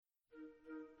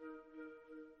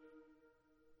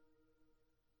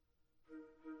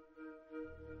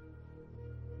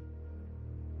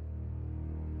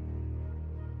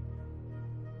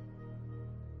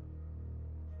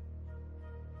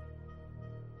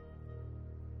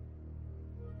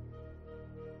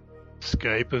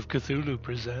Skype of Cthulhu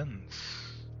presents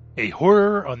a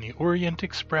Horror on the Orient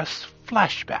Express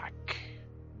flashback.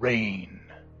 Reign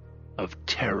of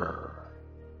Terror.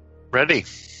 Ready.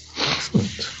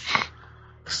 Excellent.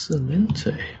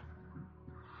 Excelente.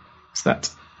 Is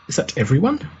that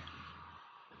everyone?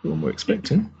 Everyone we're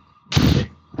expecting?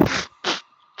 Okay.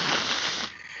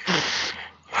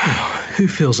 Who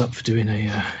feels up for doing a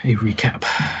recap?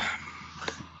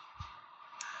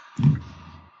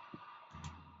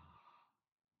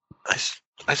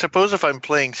 I suppose if I'm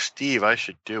playing Steve, I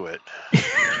should do it.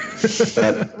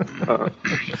 That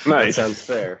sounds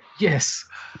fair. Yes.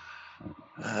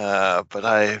 But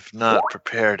I've not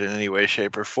prepared in any way,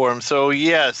 shape, or form. So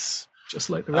yes. Just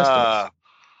like the rest of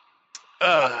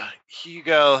us.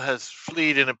 Hugo has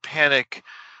fled in a panic.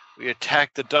 We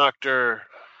attack the doctor.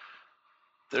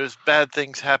 There's bad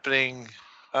things happening.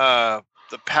 The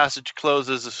passage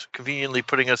closes, conveniently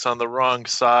putting us on the wrong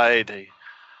side. A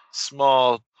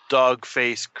small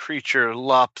dog-faced creature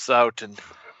lops out and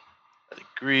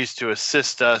agrees to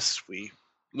assist us. We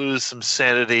lose some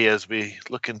sanity as we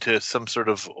look into some sort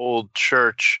of old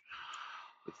church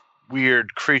with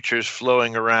weird creatures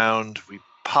flowing around. We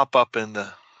pop up in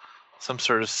some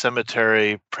sort of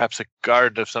cemetery, perhaps a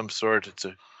garden of some sort.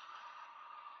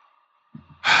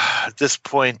 At this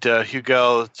point,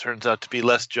 Hugo turns out to be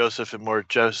less Joseph and more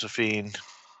Josephine.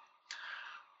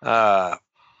 And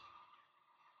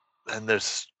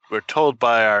we're told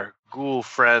by our ghoul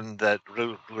friend that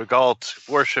Regalt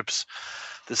worships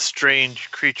this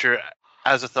strange creature,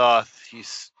 Azathoth.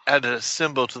 He's added a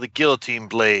symbol to the guillotine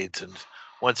blades, and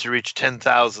once you reach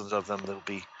 10,000 of them, there'll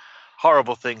be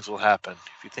horrible things will happen.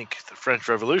 If you think the French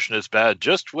Revolution is bad,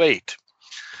 just wait.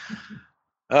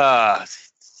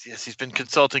 Yes, he's been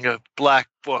consulting a black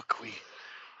book.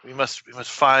 We must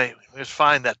find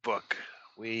that book.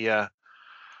 We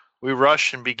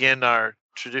rush and begin our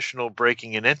traditional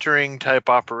breaking and entering type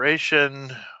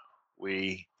operation.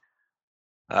 We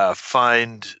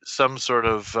find some sort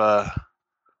of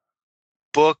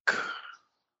book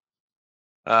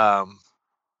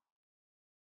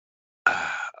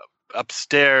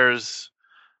upstairs.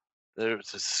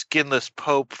 There's a skinless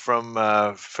pope from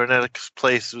Frenetic's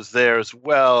place was there as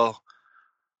well.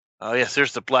 Yes,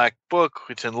 there's the black book.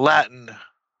 It's in Latin.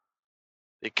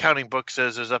 The accounting book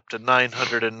says there's up to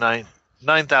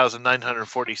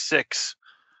 9,946.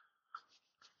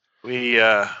 We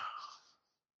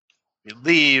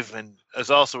leave, and as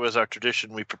our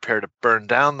tradition, we prepare to burn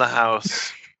down the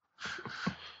house.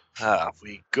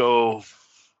 We go.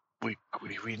 We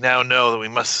now know that we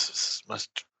must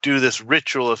do this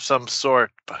ritual of some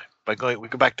sort by going. We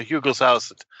go back to Hugo's house.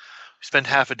 And we spend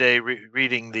half a day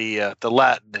reading the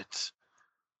Latin. It's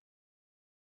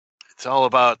all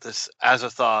about this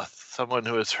Azathoth. Someone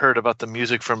who has heard about the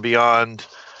music from beyond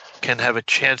can have a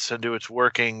chance to do its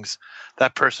workings.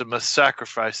 That person must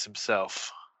sacrifice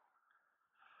himself.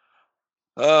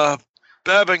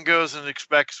 Babin goes and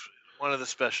expects one of the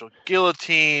special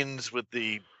guillotines with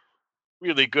the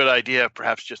really good idea of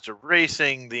perhaps just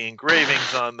erasing the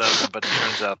engravings on them, but it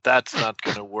turns out that's not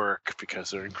going to work because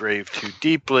they're engraved too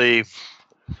deeply.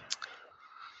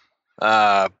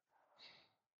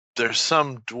 There's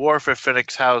some dwarf at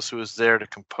Phoenix House who is there to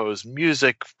compose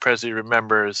music. Prezi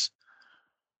remembers,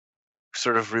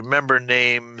 sort of remember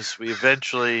names. We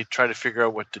eventually try to figure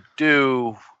out what to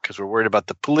do because we're worried about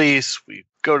the police. We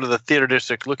go to the theater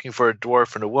district looking for a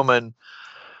dwarf and a woman.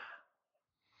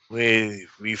 We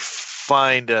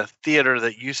find a theater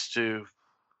that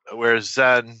where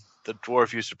Zan, the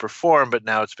dwarf, used to perform, but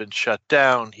now it's been shut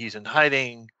down. He's in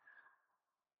hiding.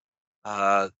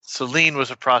 Celine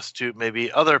was a prostitute. Maybe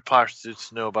other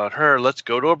prostitutes know about her. Let's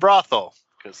go to a brothel,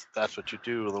 because that's what you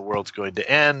do when the world's going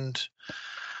to end.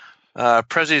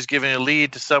 Prezi is giving a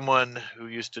lead to someone who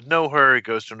used to know her. He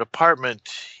goes to an apartment.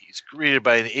 He's greeted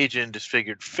by an aging,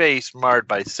 disfigured face marred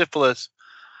by syphilis.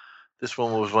 This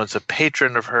woman was once a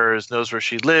patron of hers, knows where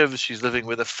she lives. She's living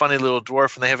with a funny little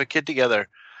dwarf, and they have a kid together.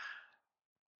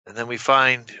 And then we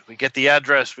get the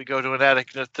address. We go to an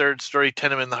attic in a third-story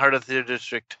tenement in the heart of the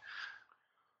district.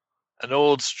 An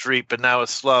old street, but now a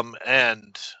slum.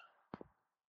 And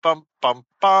bum, bum,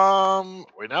 bum.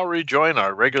 We now rejoin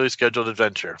our regularly scheduled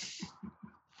adventure.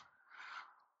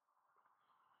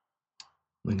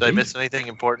 Indeed. Did I miss anything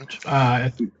important?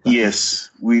 Yes,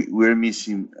 we're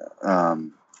missing.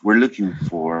 We're looking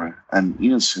for an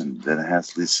innocent that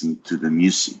has listened to the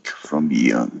music from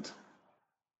beyond,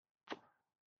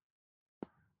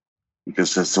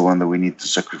 because that's the one that we need to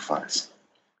sacrifice.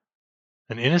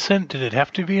 An innocent? Did it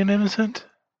have to be an innocent?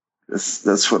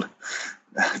 That's what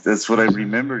I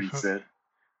remember. He said.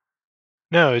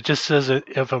 No, it just says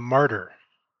of a martyr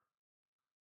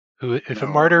If a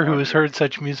No, martyr who martyr. has heard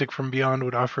such music from beyond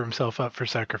would offer himself up for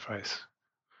sacrifice.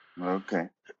 Okay.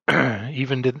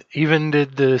 even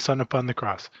did the Son upon the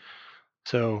cross.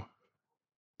 So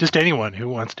just anyone who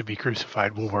wants to be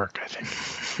crucified will work, I think.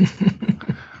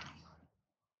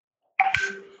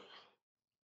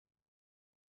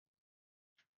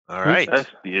 All right. That's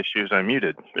the issues. I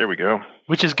muted. There we go.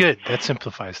 Which is good. That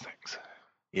simplifies things.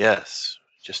 Yes.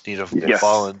 Just need a Yes.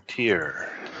 volunteer.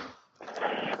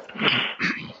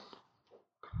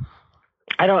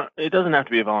 It doesn't have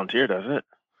to be a volunteer, does it?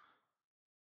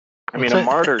 I mean, What's a that?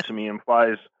 martyr to me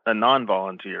implies a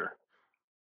non-volunteer.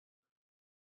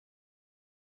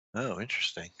 Oh,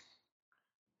 interesting.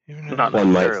 Even if- Not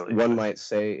One necessarily. might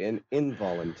say an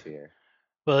involunteer.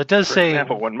 well, it does For say.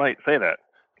 example, one might say that.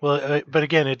 Well, but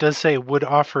again, it does say would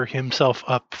offer himself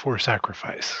up for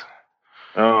sacrifice,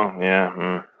 Oh,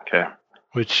 yeah. Okay.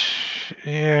 which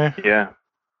Yeah.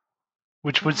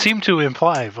 which would seem to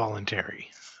imply voluntary.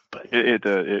 But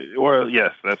Or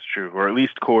yes, that's true. Or at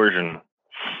least coercion.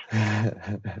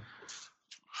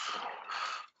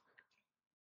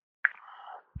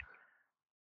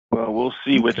 Well, we'll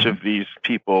see which of these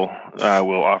people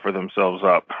will offer themselves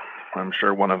up. I'm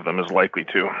sure one of them is likely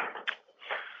to.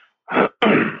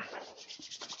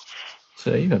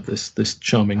 So you have this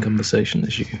charming conversation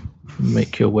as you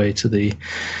make your way to the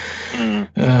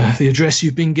address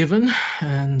you've been given,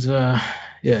 and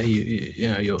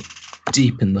you're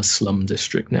deep in the slum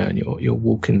district now, and you're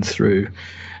walking through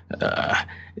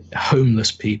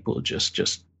homeless people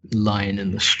just lying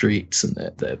in the streets, and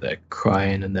they're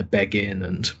crying and they're begging,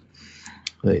 and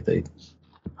they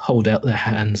hold out their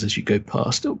hands as you go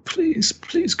past. Oh, please,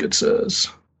 good sirs,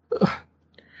 we're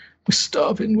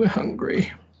starving, we're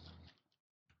hungry.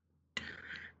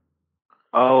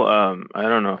 I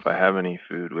don't know if I have any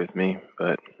food with me,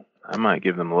 but I might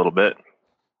give them a little bit.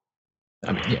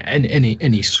 I mean, yeah,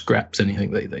 any scraps,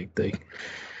 anything they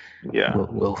Yeah.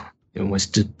 will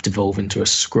almost devolve into a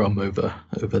scrum over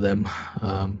them.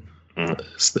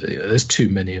 There's too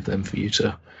many of them for you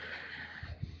to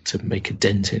make a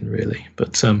dent in, really.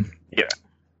 But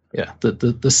yeah,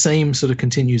 the same sort of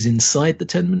continues inside the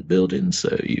tenement building.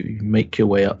 So you make your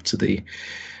way up to the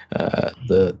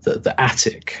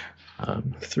attic,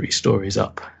 3 stories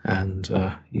up, and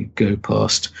you go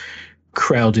past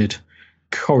crowded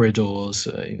corridors.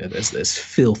 There's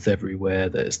filth everywhere.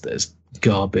 There's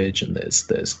garbage, and there's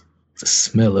the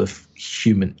smell of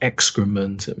human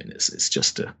excrement. I mean, it's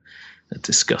just a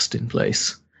disgusting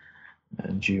place.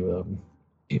 And you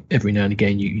every now and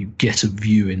again you get a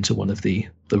view into one of the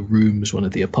rooms, one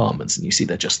of the apartments, and you see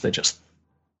they're just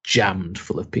jammed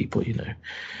full of people.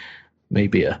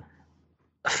 Maybe a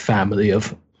family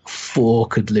of 4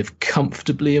 could live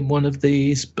comfortably in one of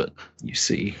these, but you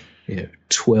see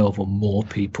 12 or more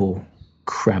people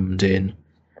crammed in.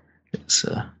 It's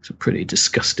a pretty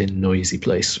disgusting, noisy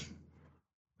place.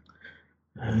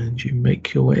 And you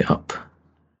make your way up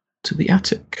to the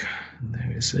attic. And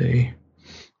there is a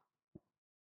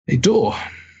door.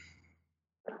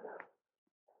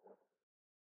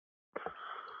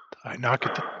 I knock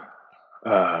at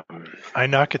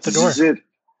the This door. is it.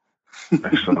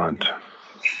 Excellent.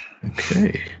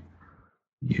 Okay.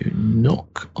 You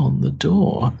knock on the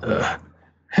door.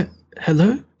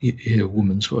 Hello? You hear a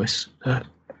woman's voice.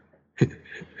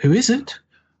 Who is it?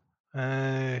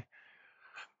 My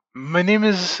name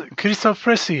is Christoph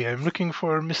Pressy. I'm looking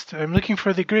for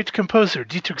the great composer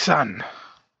Dietrich Zahn.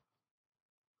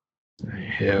 I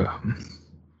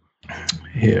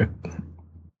hear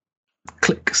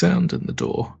click sound, and the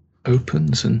door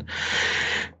opens, and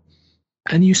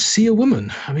you see a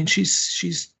woman. I mean,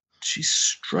 she's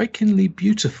strikingly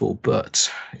beautiful,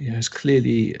 but has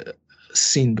clearly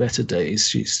seen better days.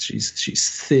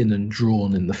 She's thin and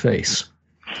drawn in the face,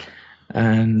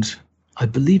 and I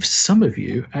believe some of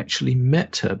you actually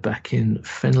met her back in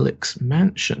Fenwick's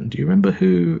mansion. Do you remember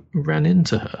who ran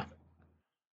into her?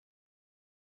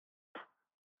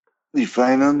 If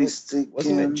I'm not mistaken,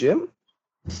 Wasn't it Jim?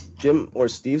 Jim or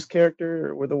Steve's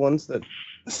character were the ones that...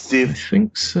 I Steve.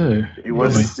 think so. It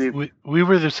was Yeah. Steve. We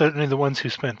were certainly the ones who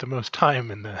spent the most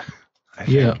time in the. I think.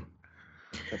 Yeah.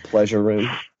 The pleasure room.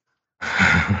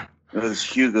 It was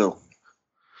Hugo.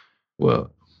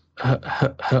 Well,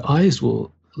 her eyes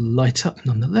will light up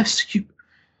nonetheless. You,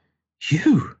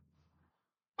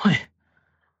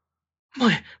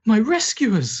 my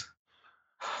rescuers.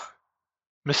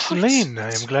 Miss Oh, Celine,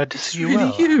 I am glad to it's see you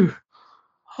really well. you.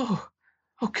 Oh,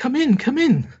 come in.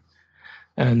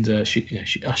 And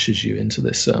she ushers you into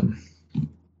this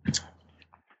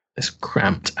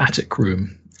cramped attic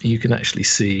room. You can actually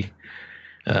see,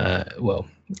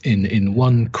 in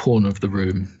one corner of the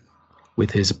room,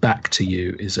 with his back to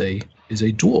you is a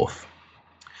dwarf.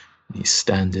 He's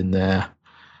standing there,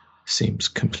 seems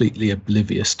completely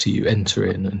oblivious to you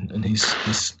entering, and he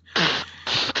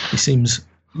seems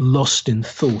lost in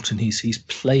thought, and he's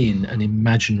playing an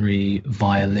imaginary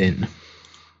violin.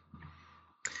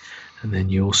 And then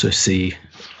you also see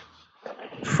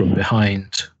from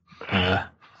behind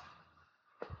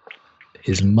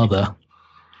his mother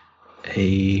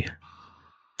a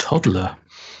toddler,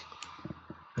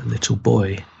 a little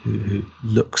boy who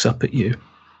looks up at you,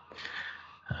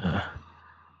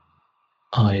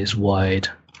 eyes wide.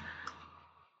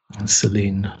 And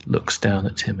Celine looks down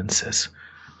at him and says,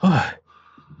 "Oh,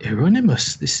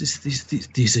 Hieronymus,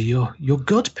 these are your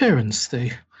godparents.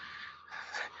 They're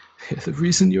the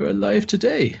reason you're alive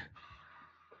today."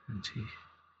 And he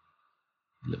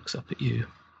looks up at you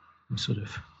and sort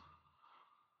of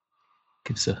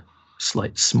gives a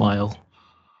slight smile.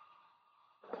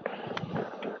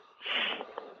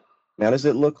 Now, does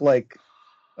it look like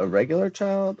a regular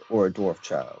child or a dwarf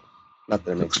child? Not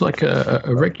that it Looks like a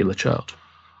regular child.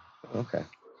 Okay.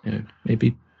 You know,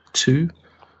 maybe 2,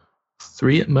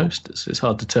 3 at most. It's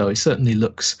hard to tell. He certainly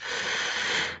looks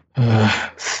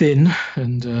thin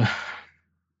and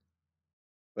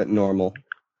But normal.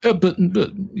 but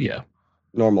yeah,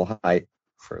 Normal height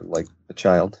for like a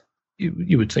child.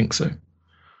 you would think so.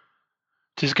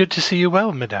 'Tis good to see you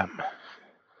well, madame.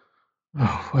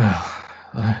 Oh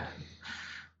well,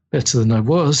 better than I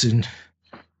was in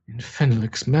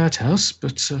Fenwick's madhouse.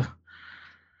 But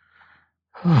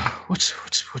what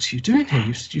are you doing here?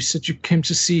 You said you came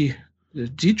to see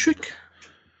Dietrich.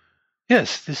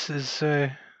 Yes, this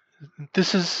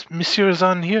is Monsieur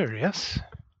Zahn here, yes?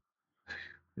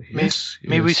 Yes.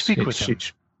 May we yes, speak with him?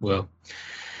 Well,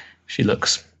 she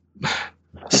looks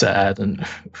sad, and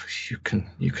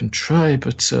you can try,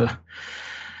 but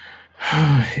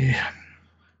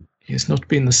he has not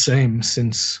been the same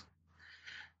since,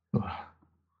 well,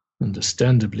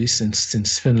 understandably,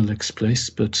 since Fenwick's place.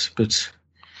 But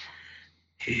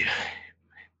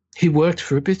he worked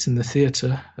for a bit in the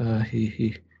theatre.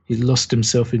 He lost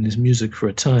himself in his music for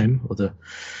a time, or the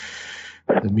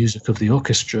music of the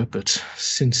orchestra. But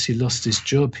since he lost his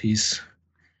job, his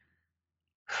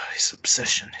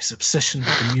obsession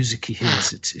with the music he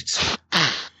hears, it's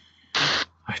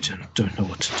I don't know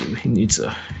what to do. He needs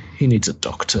a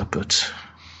doctor, but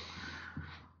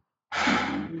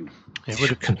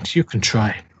you can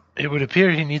try. It would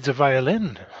appear he needs a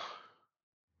violin.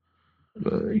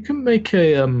 You can make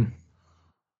a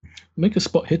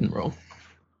spot hidden roll.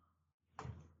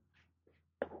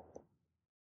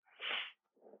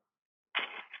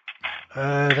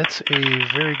 That's a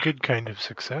very good kind of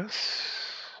success.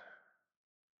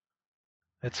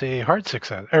 That's a hard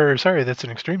success. That's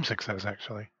an extreme success,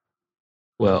 actually.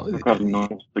 Well, Probably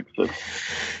not success.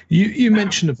 you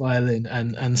mention a violin,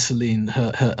 and Celine,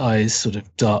 her eyes sort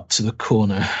of dart to the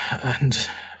corner, and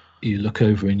you look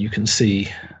over and you can see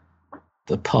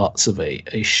the parts of a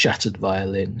shattered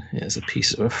violin. There's a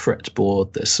piece of a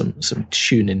fretboard. There's some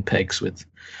tuning pegs with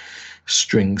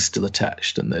strings still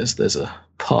attached, and there's a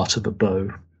part of a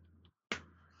bow.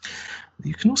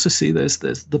 You can also see there's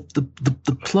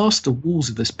the plaster walls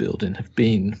of this building have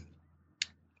been,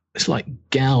 it's like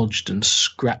gouged and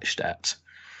scratched at,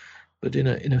 but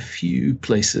in a few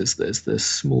places there's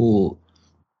small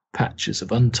patches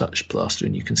of untouched plaster,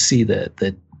 and you can see they're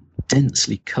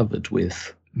densely covered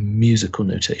with musical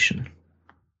notation.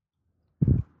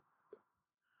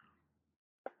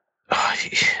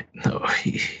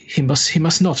 He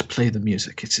must not play the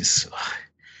music. It is.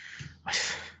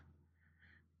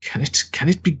 Can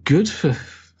it be good for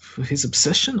his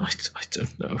obsession? I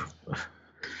don't know.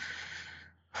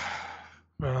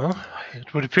 Well,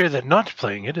 it would appear that not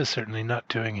playing it is certainly not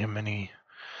doing him any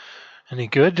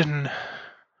good, and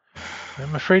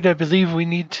I'm afraid I believe we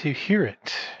need to hear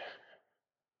it.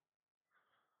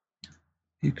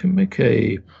 You can make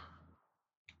a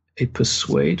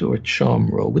persuade or a charm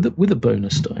roll with a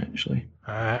bonus die, actually.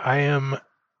 I am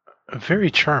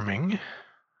very charming,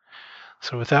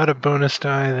 so without a bonus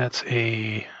die, that's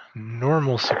a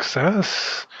normal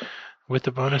success. With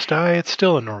the bonus die, it's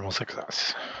still a normal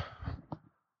success.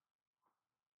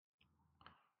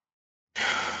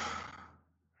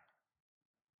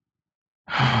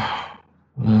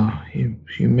 Well,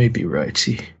 you may be right.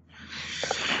 He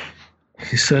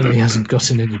certainly hasn't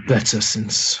gotten any better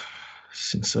since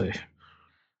I.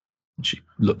 She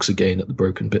looks again at the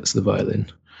broken bits of the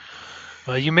violin.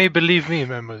 Well, you may believe me,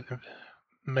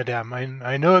 madame.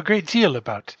 I know a great deal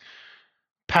about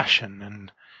passion,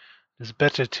 and it's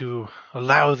better to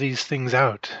allow these things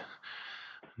out.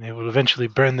 They will eventually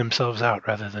burn themselves out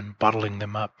rather than bottling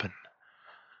them up. And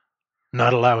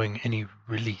not allowing any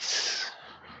release.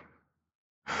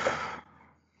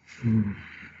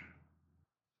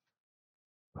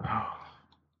 Wow.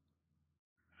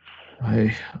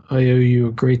 I owe you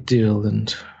a great deal,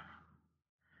 and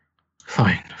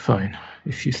fine.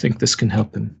 If you think this can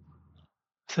help him.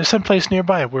 Is there some place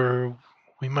nearby where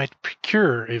we might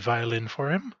procure a violin for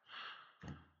him?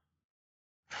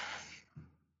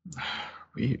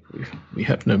 We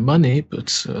have no money,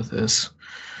 but there's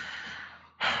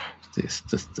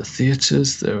the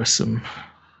theaters. There are some.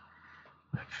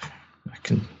 I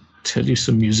can tell you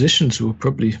some musicians who will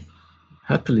probably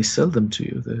happily sell them to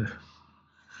you. They're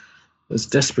as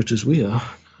desperate as we are.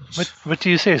 What do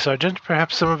you say, Sergeant?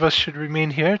 Perhaps some of us should remain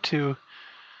here to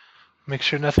make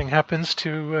sure nothing happens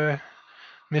to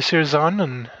Monsieur Zahn,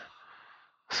 and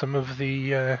some of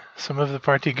the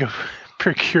party go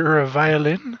procure a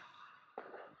violin.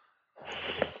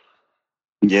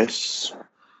 Yes.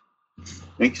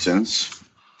 Makes sense.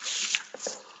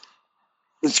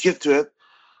 Let's get to it.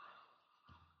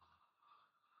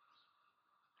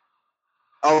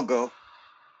 I'll go.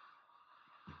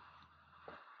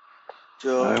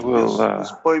 So I will,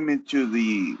 just point me to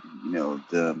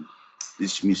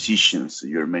these musicians that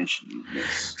you're mentioning.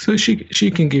 Yes. So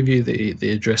she can give you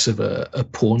the address of a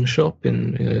pawn shop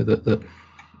in that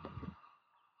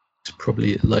it's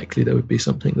probably likely there would be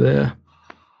something there.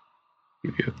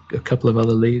 Give you a couple of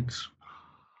other leads.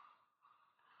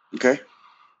 Okay.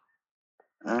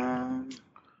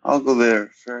 I'll go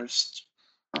there first.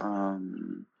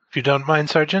 If you don't mind,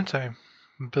 Sergeant, I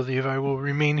believe I will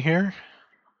remain here.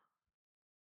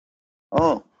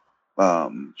 Oh,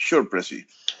 sure, Pressy.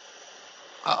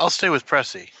 I'll stay with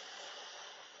Pressy.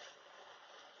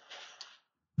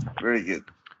 Very good.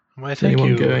 Why, Is thank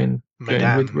anyone you, going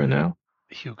Madame with Renal?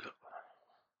 Hugo.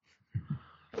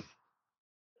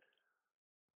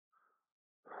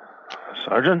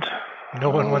 Sergeant? No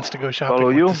one wants to go shopping follow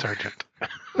with you? the Sergeant.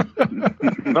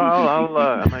 No, I'll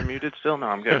am I muted still? No,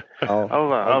 I'm good. I'll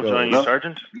go join with- you, No.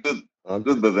 Sergeant. Good. I'll,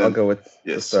 Good, but then- I'll go with the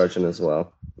Yes. sergeant as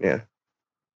well. Yeah.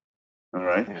 All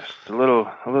right. Yes, it's a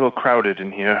little crowded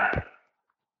in here.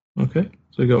 Okay.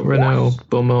 So we got Renal,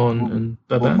 Beaumont, and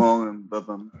Baban. Beaumont and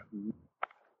Babam.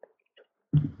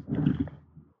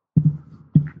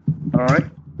 All right.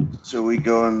 So we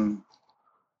go and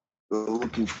go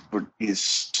looking for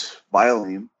this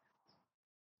violin.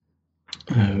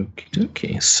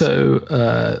 Okay. So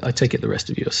I take it the rest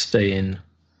of you are staying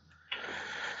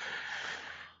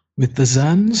with the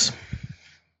Zans.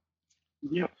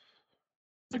 Yep.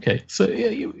 Okay. So yeah,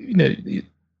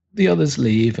 the others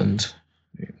leave, and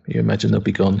you imagine they'll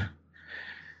be gone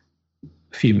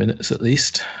a few minutes at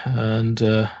least, and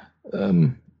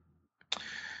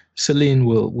Celine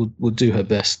will do her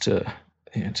best to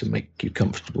make you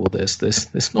comfortable.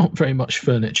 There's not very much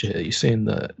furniture here. You see in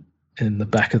the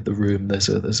back of the room there's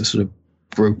a sort of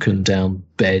broken down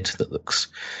bed that looks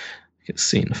like it's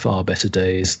seen far better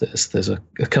days. There's a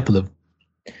couple of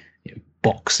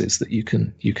boxes that you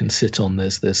can sit on.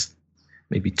 There's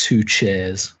maybe 2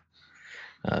 chairs.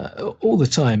 All the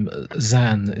time,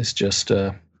 Zan is just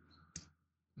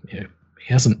he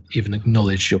hasn't even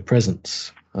acknowledged your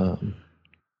presence.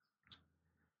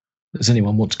 Does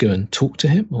anyone want to go and talk to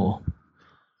him, or?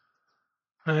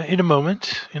 In a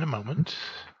moment.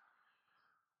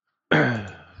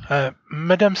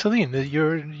 Madame Celine,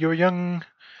 your young.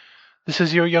 This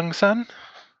is your young son?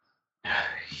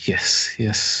 Yes.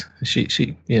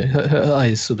 She her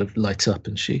eyes sort of light up,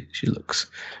 and she looks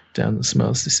down and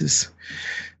smiles. This is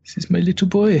my little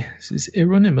boy. This is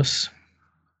Hieronymus.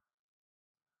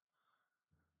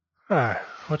 Ah,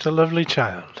 what a lovely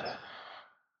child.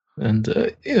 And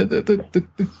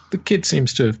the kid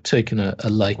seems to have taken a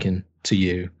liking to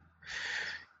you.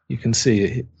 You can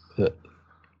see that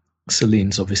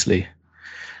Celine's obviously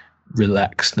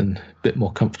relaxed and a bit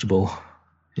more comfortable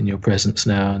in your presence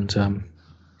now, and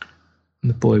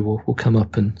the boy will come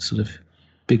up and sort of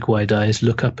big wide eyes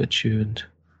look up at you, and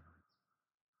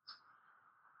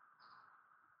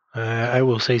I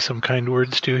will say some kind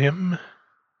words to him.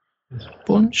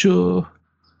 Bonjour.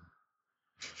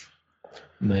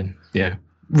 And then,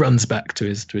 runs back to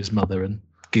his mother and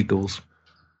giggles.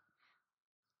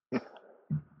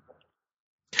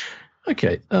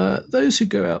 Okay, those who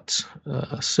go out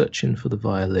searching for the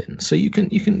violin, so you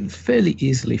can fairly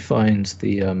easily find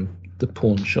the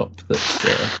pawn shop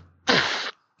that's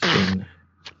been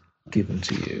given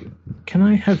to you. Can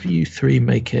I have you 3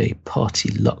 make a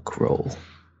party luck roll?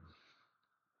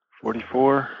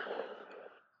 44.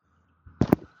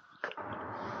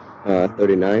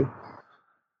 39.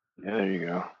 Yeah, there you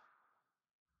go.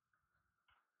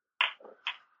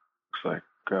 Looks like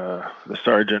the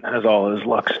sergeant has all his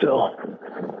luck still.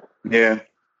 Yeah,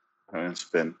 it's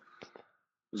been.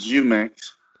 It's you,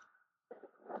 Max.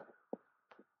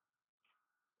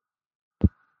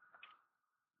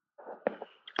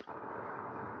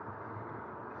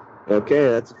 Okay,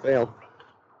 that's a fail.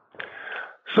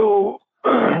 So,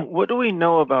 what do we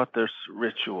know about this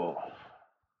ritual?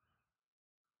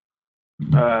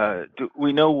 Do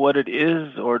we know what it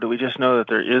is, or do we just know that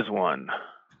there is one?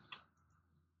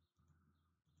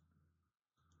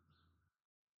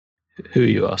 Who are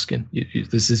you asking?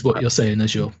 This is what you're saying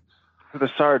as your... The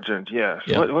sergeant, yes.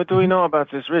 Yeah. What do we know about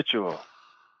this ritual?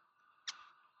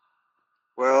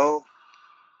 Well,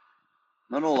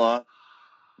 not a lot.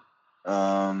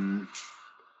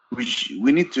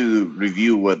 We need to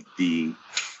review what the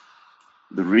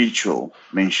ritual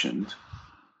mentioned.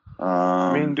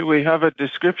 I mean, do we have a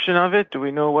description of it? Do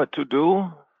we know what to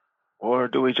do? Or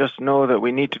do we just know that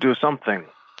we need to do something?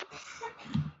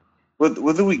 What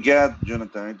do we get,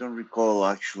 Jonathan? I don't recall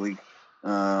actually.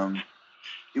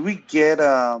 Did we get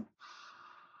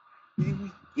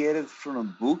it from a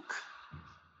book?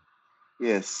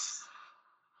 Yes.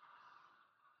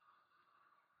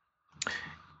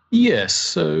 Yes,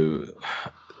 so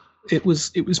it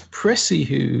was Pressy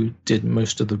who did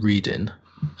most of the reading,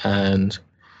 and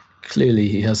clearly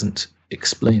he hasn't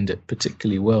explained it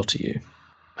particularly well to you.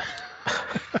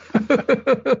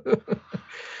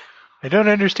 I don't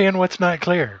understand what's not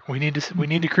clear. We need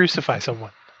to crucify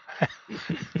someone.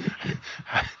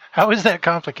 How is that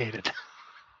complicated?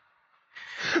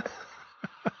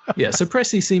 Yeah, so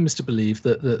Pressy seems to believe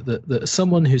that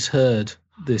someone who's heard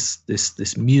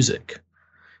this music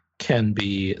can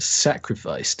be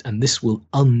sacrificed, and this will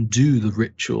undo the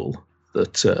ritual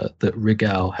that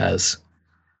Rigao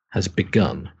has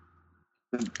begun.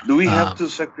 Do we have to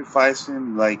sacrifice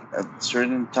him like at a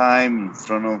certain time in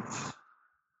front of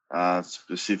a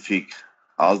specific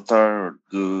altar or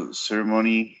do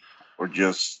ceremony, or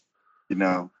just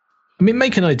I mean,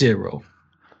 make an idea roll.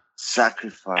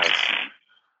 sacrifice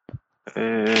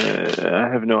him? I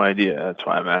have no idea. That's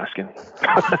why I'm asking.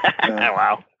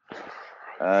 Wow.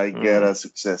 I get a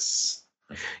success.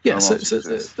 Yeah, so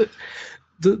Success.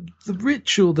 the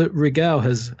ritual that Rigao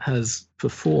has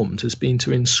performed has been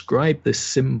to inscribe this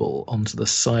symbol onto the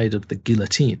side of the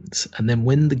guillotines, and then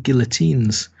when the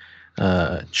guillotines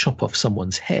chop off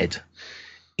someone's head,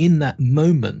 in that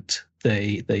moment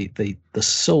the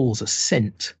souls are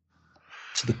sent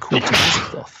to the court of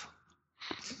Azathoth.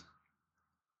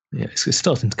 Yeah, it's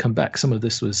starting to come back. Some of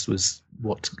this was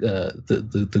what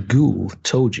the ghoul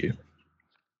told you.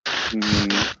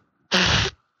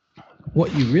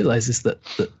 What you realize is that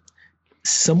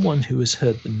someone who has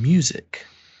heard the music,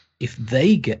 if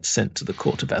they get sent to the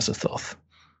court of Azathoth,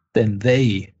 then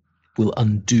they will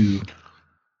undo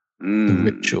the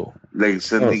ritual. Like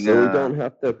sending so we don't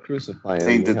have to crucify him.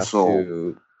 tainted We have soul.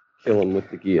 to kill him with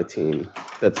the guillotine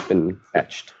that's been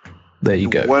etched. There you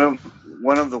go.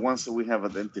 One of the ones that we have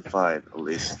identified, at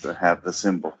least, that have the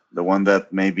symbol. The one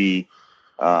that maybe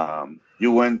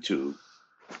you went to.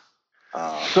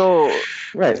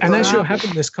 Right. And as you're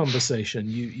having this conversation,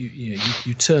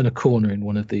 you turn a corner in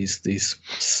one of these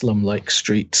slum-like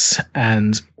streets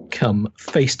and come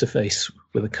face to face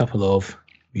with a couple of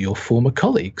your former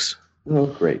colleagues. Oh,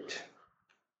 great.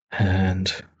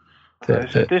 And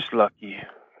Isn't this lucky?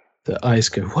 the eyes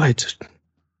go wide.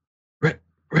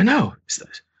 Renaud,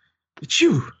 it's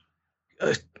you.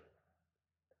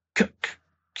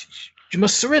 You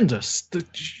must surrender.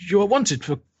 You are wanted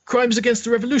for crimes against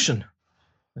the revolution.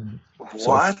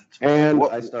 What? And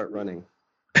What? I start running.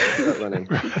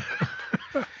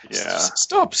 Yeah.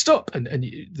 Stop! And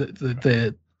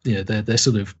they're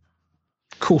sort of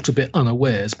caught a bit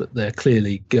unawares, but they're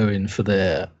clearly going for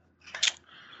their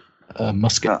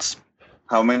muskets.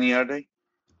 How many are they?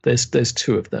 There's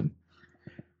two of them.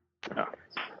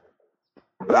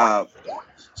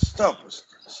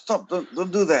 Stop!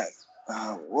 Don't do that.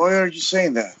 Why are you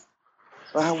saying that?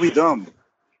 What have we done?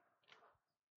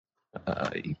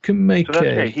 You can make So that's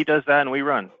great. He does that and we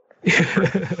run.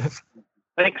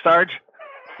 Thanks, Sarge.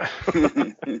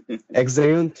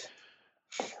 Exeunt.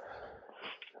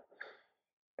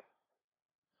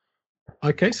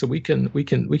 Okay, so we can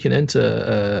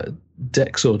enter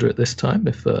Dex order at this time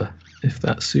if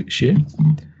that suits you.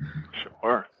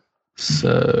 Sure.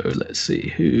 So let's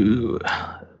see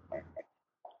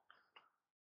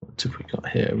what have we got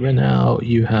here? Renaud,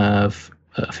 you have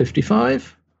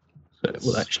 55. So it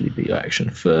will actually be your action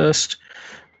first.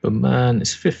 Baman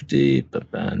is 50.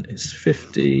 Baban is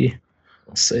 50.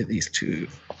 I'll say these two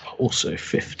are also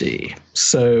 50.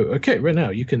 So okay,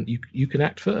 Renaud, you can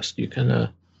act first. You're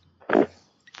gonna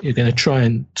try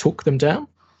and talk them down.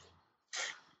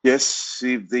 Yes,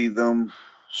 if they don't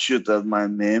shoot at my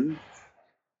men.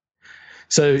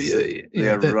 So they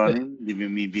are running,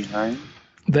 leaving me behind.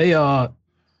 They are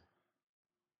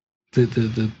the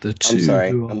two. I'm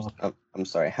sorry. Who are... I'm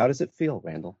sorry. How does it feel,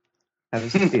 Randall? How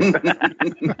does it feel?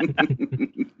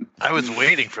 I was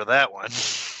waiting for that one.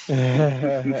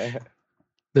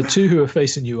 The two who are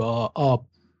facing you are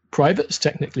privates.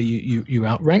 Technically, you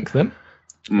outrank them.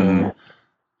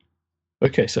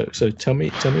 Okay, so tell me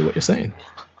what you're saying.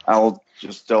 I'll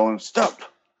just tell him, stop.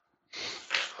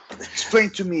 Explain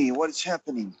to me what is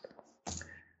happening.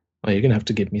 Well, you're going to have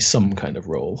to give me some kind of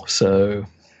roll. So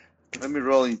let me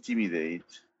roll intimidate.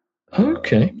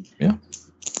 Okay. Yeah.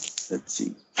 Let's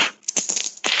see.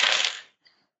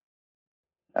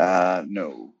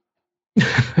 No.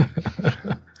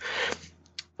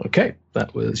 Okay,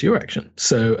 that was your action.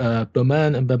 So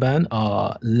Boman and Baban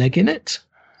are legging it.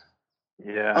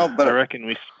 Yeah, but I reckon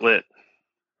we split.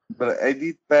 But I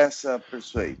did pass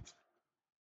persuade.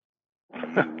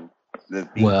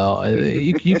 Well,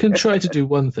 you can try to do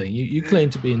one thing. You claim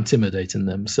to be intimidating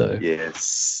them, so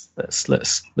yes.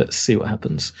 Let's see what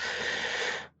happens.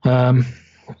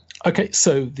 Okay,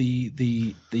 so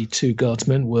the two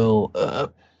guardsmen will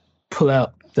pull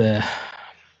out their.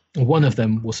 One of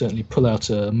them will certainly pull out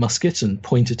a musket and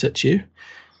point it at you.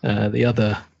 The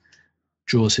other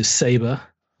draws his saber.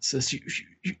 Says,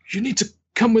 "You need to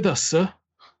come with us, sir."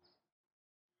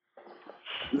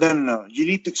 No. You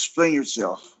need to explain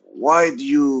yourself. Why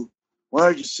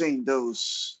are you saying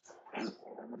those?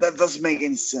 That doesn't make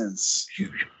any sense.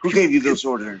 Who gave you those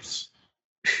orders?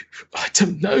 I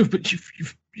don't know, but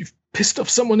you've pissed off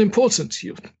someone important.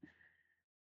 You're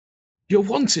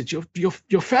wanted.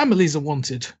 Your families are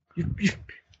wanted. You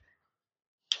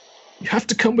have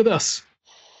to come with us.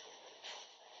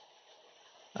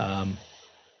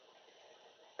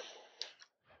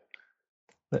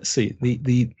 Let's see.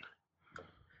 The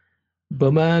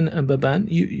Boman and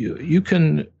Baban, you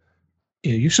can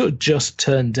you sort of just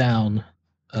turned down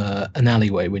an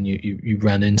alleyway when you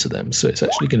ran into them, so it's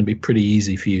actually going to be pretty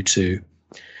easy for you to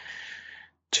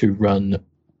run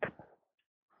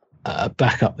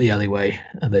back up the alleyway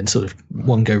and then sort of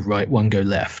one go right, one go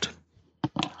left.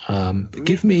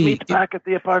 Meet back at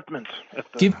the apartment.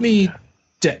 Give me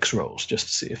dex rolls just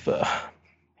to see if how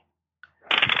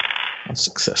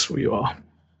successful you are.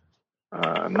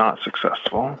 Not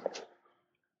successful.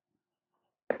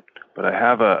 But I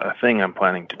have a thing I'm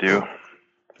planning to do.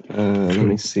 Let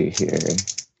me see here.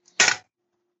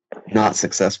 Not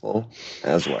successful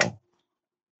as well.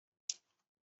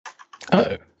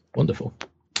 Oh, wonderful.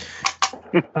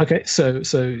 Okay, so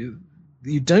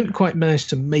you don't quite manage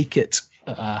to make it,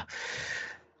 to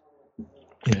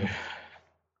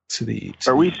the.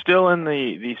 Are we still in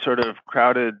the sort of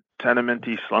crowded,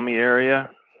 tenement-y, slummy area?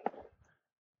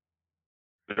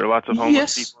 There are lots of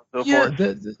homeless people and so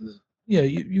forth? Yeah,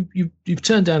 you've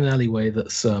turned down an alleyway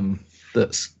that's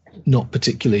not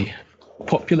particularly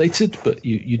populated, but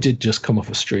you did just come off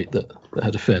a street that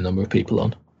had a fair number of people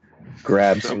on.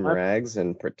 Grab some rags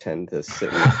and pretend to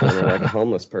sit in the corner like a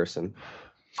homeless person.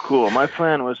 Cool. My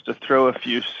plan was to throw a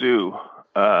few sous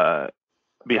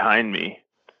behind me,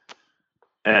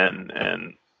 and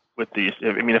with these,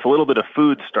 I mean, if a little bit of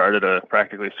food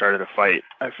practically started a fight,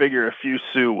 I figure a few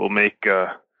sous will make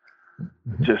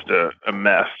just a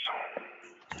mess.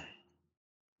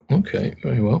 Okay,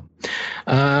 very well.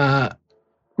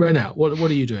 Right now, what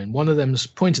are you doing? One of them's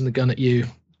pointing the gun at you.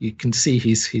 You can see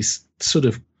he's sort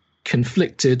of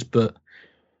conflicted, but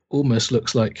almost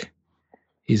looks like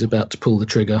he's about to pull the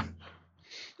trigger.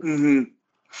 Mm-hmm.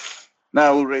 Now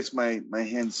I will raise my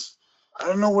hands. I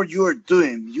don't know what you are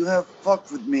doing. You have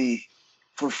fucked with me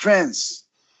for friends.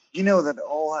 You know that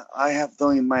all I have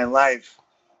done in my life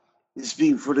is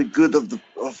being for the good of the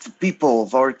people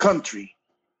of our country.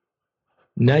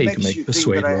 Now you can make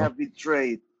persuade roll. I have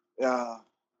betrayed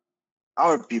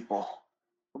our people.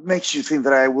 What makes you think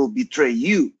that I will betray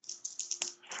you?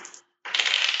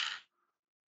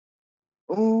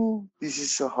 Oh, this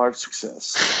is a hard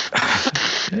success.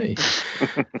 Okay.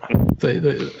 They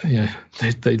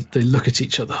look at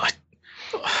each other.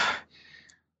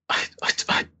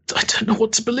 I don't know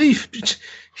what to believe.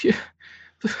 Yeah.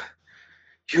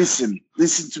 Listen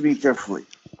to me carefully.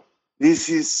 This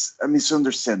is a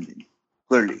misunderstanding.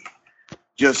 Clearly,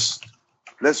 just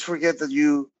let's forget that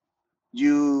you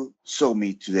saw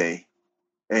me today,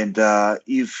 and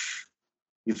if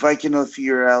I cannot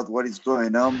figure out what is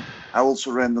going on, I will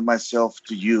surrender myself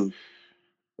to you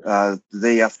the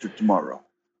day after tomorrow.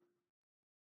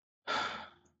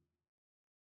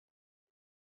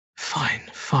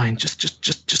 Fine.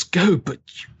 Just go. But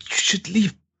you should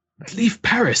leave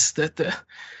Paris.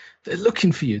 They're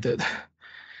looking for you. They're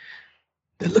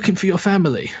looking for your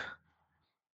family.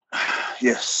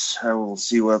 Yes, I will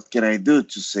see what can I do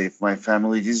to save my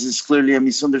family. This is clearly a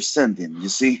misunderstanding, you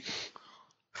see?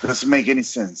 Doesn't make any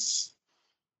sense.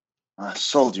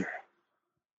 Soldier.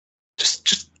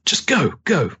 Just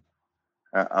go.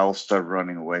 I'll start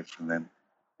running away from them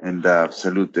and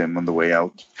salute them on the way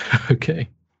out. Okay.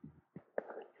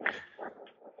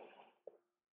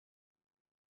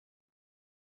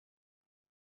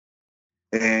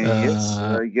 Yes,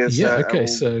 I guess. Yeah. I Okay.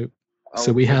 will,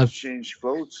 So we have change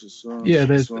clothes as soon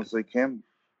as I can.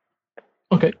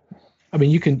 Okay. I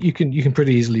mean, you can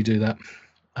pretty easily do that.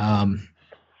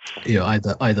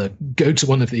 Either go to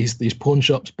one of these pawn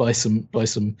shops, buy some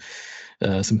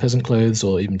peasant clothes,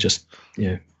 or even just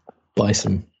buy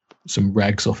some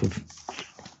rags off of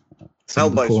some I'll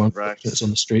of the buy poor some rags. that's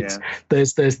on the streets. Yeah.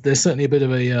 There's certainly a bit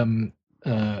of a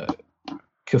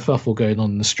kerfuffle going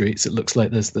on in the streets. It looks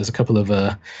like there's a couple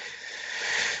of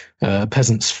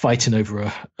peasants fighting over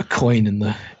a coin in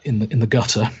the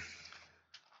gutter,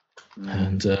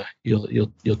 and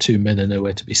your two men are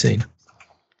nowhere to be seen.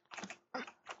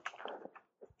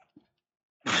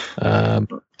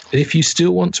 If you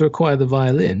still want to acquire the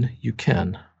violin, you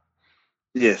can.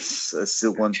 Yes, I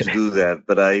still want to do that,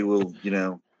 but I will,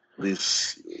 at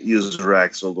least use the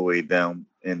racks all the way down,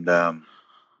 and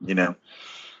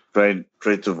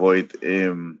try to avoid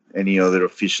any other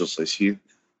officials I see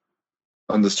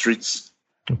on the streets.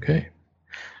 Okay.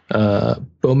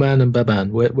 Bowman and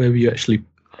Baban, where were you actually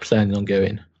planning on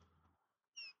going?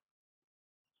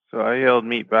 So I yelled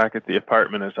meet back at the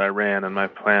apartment as I ran, and my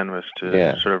plan was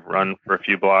to sort of run for a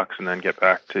few blocks and then get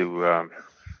back to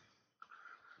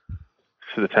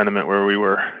the tenement where we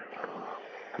were.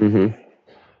 Mm-hmm.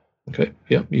 Okay.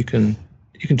 Yeah, you can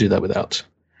do that without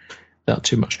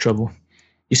too much trouble.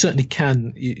 You certainly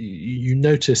can. You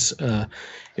notice a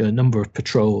number of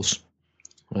patrols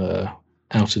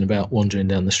out and about wandering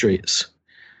down the streets.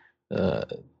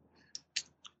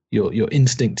 Your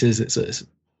instinct is it's a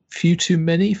few too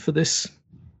many for this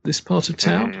part of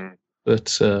town,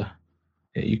 but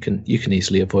you can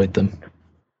easily avoid them.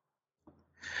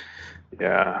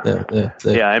 Yeah.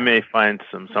 They're, I may find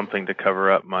something to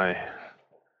cover up my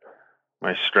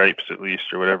stripes at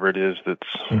least, or whatever it is that's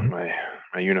my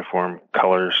uniform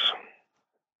colors.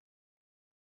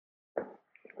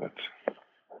 But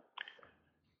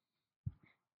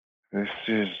this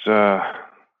is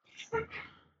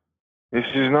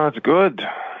not good.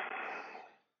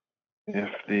 If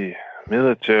the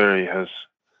military has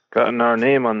gotten our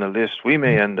name on the list, we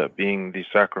may end up being the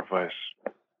sacrifice.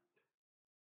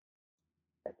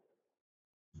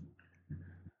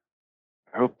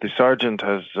 I hope the sergeant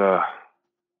has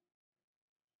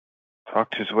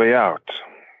talked his way out.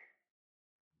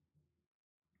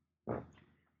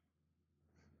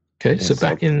 Okay, so Yes,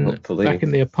 back in hopefully.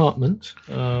 the apartment.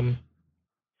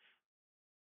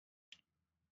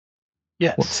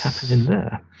 Yes. What's happening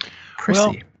there?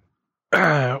 Prissy.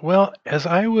 Well, as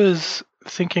I was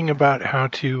thinking about how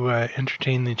to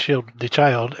entertain the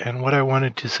child and what I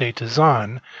wanted to say to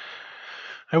Zahn,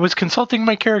 I was consulting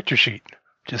my character sheet,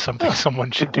 which is something someone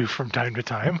should do from time to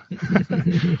time.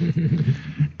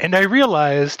 And I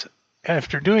realized,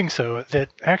 after doing so, that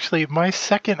actually my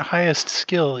second highest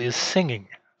skill is singing.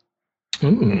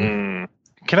 Ooh.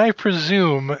 Can I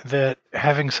presume that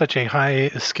having such a high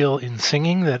skill in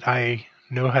singing that I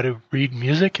know how to read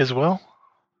music as well?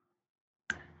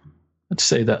 I'd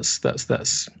say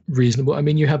that's reasonable. I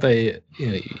mean, you have an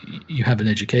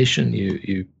education.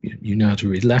 You know how to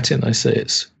read Latin. I say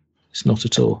it's not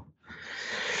at all.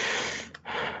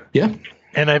 Yeah.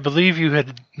 And I believe you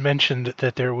had mentioned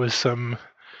that there was some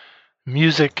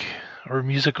music or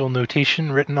musical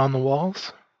notation written on the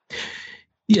walls.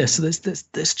 Yeah. So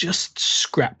there's just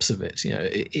scraps of it.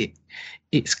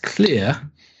 It's clear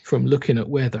from looking at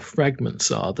where the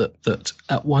fragments are that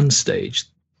at one stage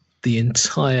the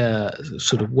entire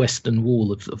sort of western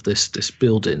wall of this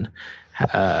building,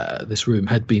 this room,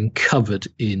 had been covered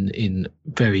in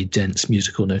very dense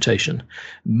musical notation.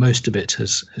 Most of it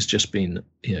has just been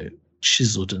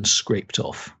chiseled and scraped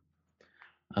off.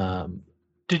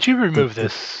 Did you remove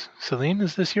this, Celine?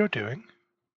 Is this your doing?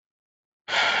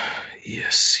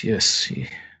 Yes.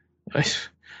 I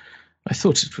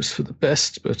thought it was for the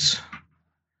best, but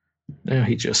now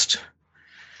he just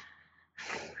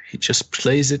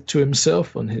plays it to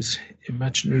himself on his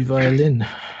imaginary violin.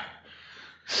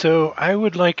 So I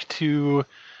would like to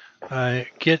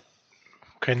get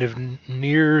kind of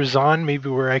near Zahn, maybe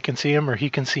where I can see him or he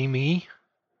can see me,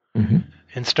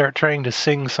 and start trying to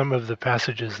sing some of the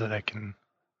passages that I can,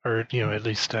 or at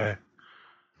least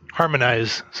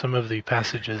harmonize some of the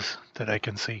passages that I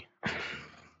can see.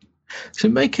 So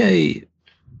make a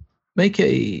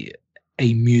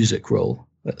music roll.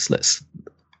 Let's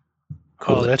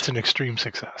call Oh, it. that's an extreme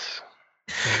success.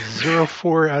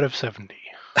 0.4 out of 70.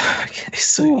 Okay,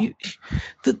 so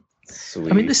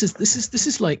Sweet. I mean, this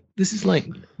is like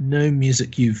no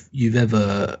music you've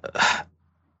ever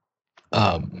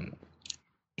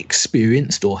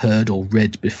experienced or heard or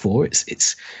read before.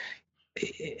 It's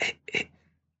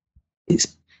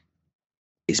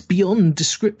beyond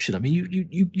description. I mean,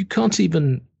 you can't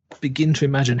even begin to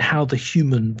imagine how the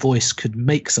human voice could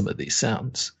make some of these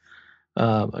sounds.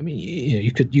 I mean,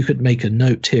 you could make a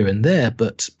note here and there,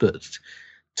 but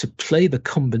to play the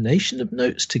combination of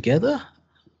notes together,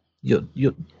 you're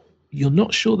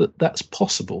not sure that that's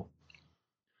possible.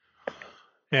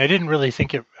 Yeah, I didn't really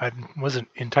think it. I wasn't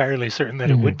entirely certain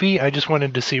that it would be. I just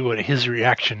wanted to see what his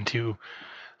reaction to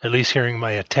at least hearing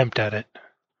my attempt at it.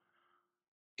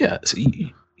 Yeah, so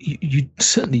you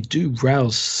certainly do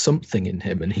rouse something in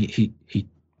him, and he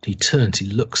turns, he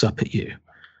looks up at you.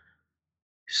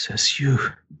 He says, "You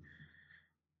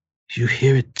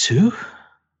hear it too?"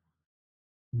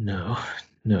 No,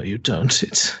 you don't.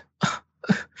 It's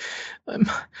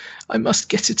I must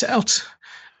get it out.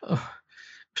 Oh,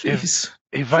 please.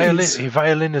 A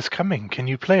violin is coming. Can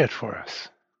you play it for us?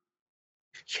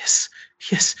 Yes.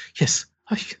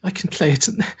 I can play it,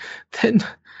 and then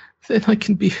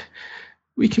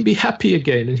we can be happy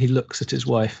again. And he looks at his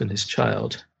wife and his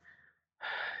child.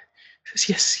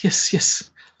 He says, yes.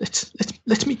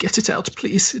 Let me get it out,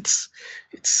 please. It's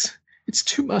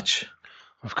too much.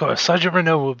 Of course, Sergeant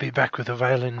Renault will be back with a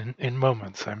violin in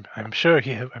moments. I'm sure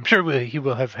he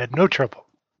will have had no trouble.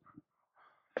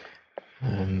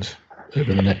 And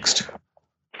over the next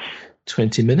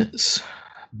 20 minutes,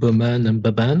 Buman and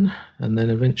Baban, and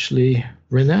then eventually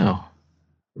Renault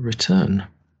return.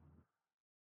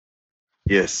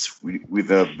 Yes,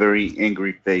 with a very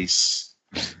angry face,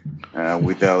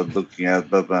 without looking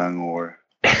at Baban or.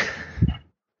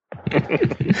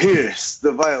 Here's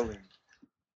the violin.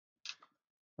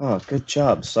 Oh, good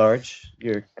job, Sarge.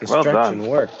 Your Well distraction done.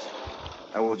 worked.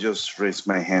 I will just raise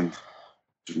my hand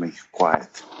to make it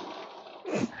quiet.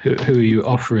 Who are you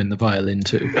offering the violin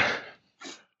to?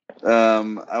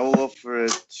 I will offer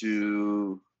it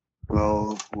to,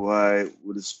 well, who I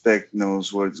would expect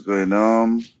knows what's going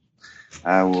on.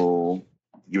 I will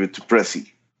give it to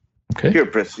Pressy. Okay. Here,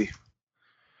 Pressy.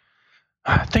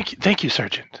 Thank you,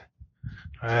 Sergeant.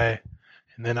 And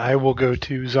then I will go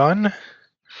to Zahn.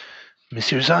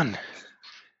 Monsieur Zahn.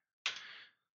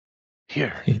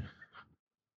 Here.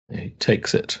 He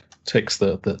takes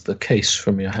the case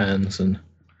from your hands and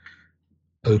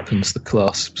opens the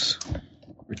clasps,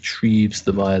 retrieves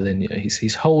the violin. Yeah,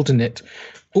 he's holding it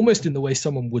almost in the way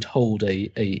someone would hold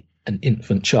an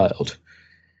infant child.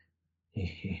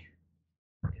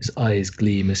 His eyes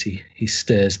gleam as he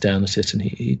stares down at it, and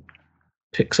he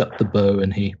picks up the bow,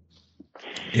 and he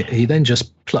then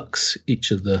just plucks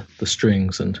each of the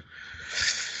strings and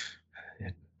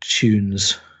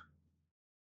tunes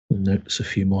the notes a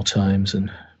few more times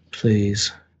and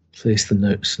plays the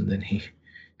notes, and then he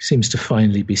seems to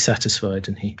finally be satisfied,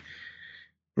 and he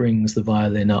brings the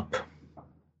violin up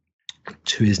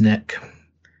to his neck,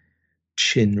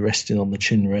 chin resting on the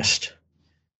chin rest,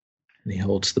 and he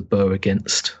holds the bow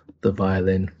against the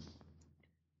violin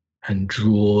and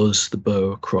draws the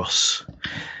bow across.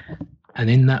 And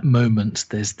in that moment,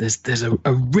 there's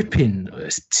a ripping,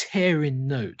 a tearing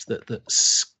note that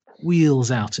squeals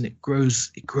out, and it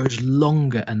grows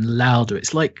longer and louder.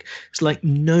 It's like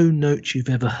no note you've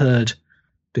ever heard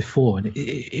before, and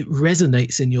it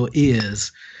resonates in your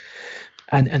ears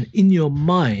and in your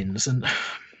minds, and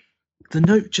the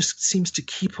note just seems to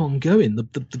keep on going.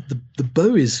 The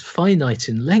bow is finite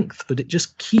in length, but it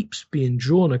just keeps being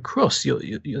drawn across.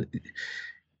 You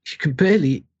can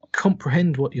barely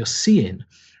comprehend what you're seeing,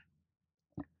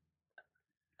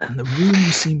 and the room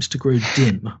seems to grow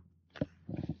dim.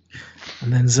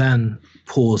 And then Zan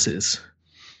pauses.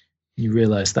 You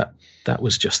realize that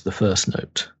was just the first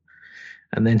note.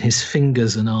 And then his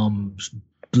fingers and arms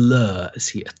blur as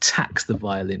he attacks the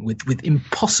violin with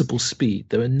impossible speed.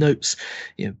 There are notes,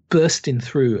 bursting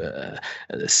through at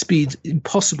a speed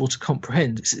impossible to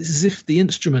comprehend. It's as if the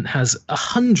instrument has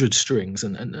 100 strings,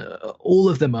 and all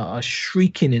of them are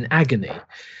shrieking in agony.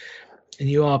 And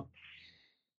you are...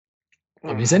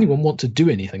 does anyone want to do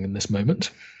anything in this moment?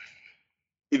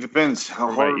 It depends how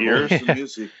My hard ears. is the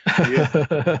music.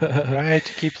 Yeah.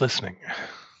 Right, keep listening.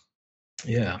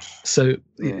 Yeah. So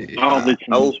I'll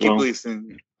listen I will as keep well.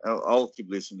 listening. I'll keep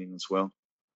listening as well.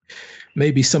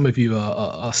 maybe some of you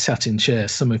are sat in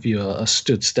chairs, some of you are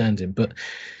stood standing, but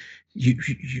you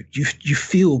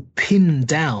feel pinned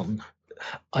down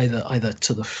either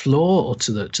to the floor or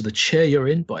to the chair you're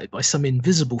in by some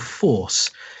invisible force.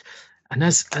 And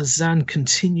as Zan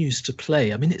continues to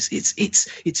play, I mean,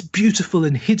 it's beautiful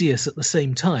and hideous at the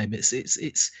same time. It's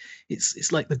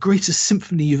like the greatest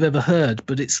symphony you've ever heard,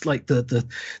 but it's like the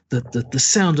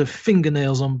sound of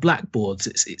fingernails on blackboards.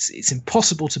 It's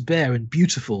impossible to bear and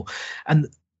beautiful. And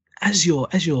as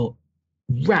you're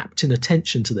wrapped in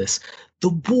attention to this,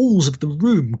 the walls of the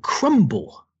room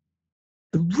crumble.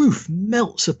 The roof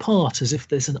melts apart as if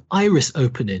there's an iris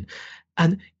opening.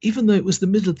 And even though it was the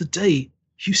middle of the day,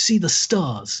 you see the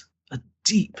stars, a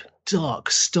deep, dark,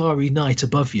 starry night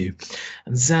above you.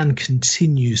 And Zan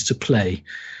continues to play.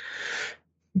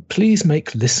 Please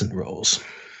make listen rolls.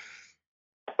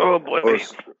 Oh boy.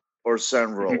 Or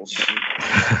sun rolls.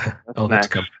 Oh, that's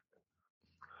come.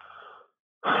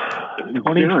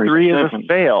 23 is a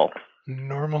fail.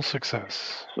 Normal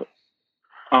success.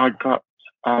 I got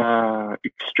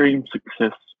extreme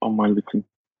success on my listen.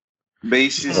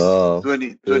 Basis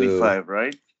 25,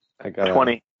 right? I got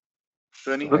 20.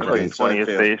 20? Looks Okay, like so 20 I is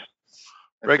failed. base.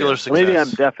 Regular success. Maybe I'm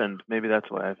deafened. Maybe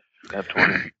that's why I have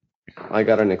 20. I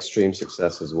got an extreme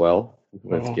success as well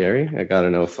with Oh. Gary. I got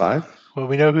an 05. Well,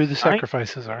 we know who the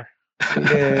sacrifices are.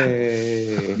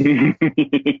 Yay!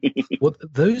 Well,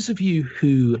 those of you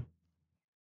who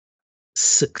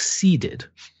succeeded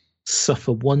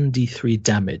suffer 1d3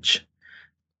 damage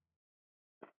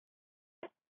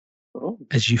Oh.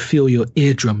 as you feel your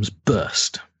eardrums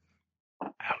burst.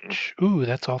 Ouch. Ooh,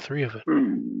 that's all three of it.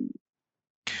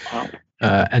 Wow.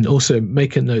 And also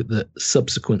make a note that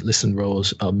subsequent listen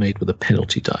rolls are made with a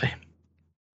penalty die.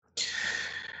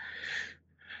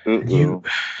 You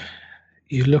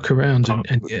look around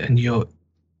and you're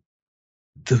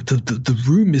the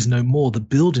room is no more, the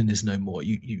building is no more.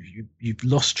 You've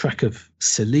lost track of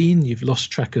Celine, you've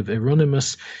lost track of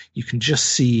Euronymous. You can just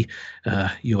see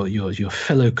your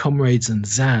fellow comrades and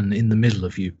Zan in the middle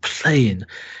of you playing,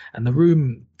 and the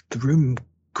room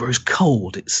grows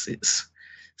cold. It's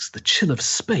the chill of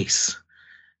space,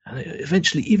 and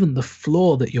eventually even the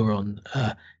floor that you're on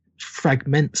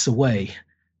fragments away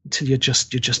until you're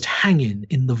just hanging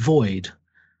in the void,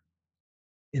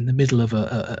 in the middle of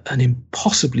an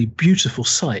impossibly beautiful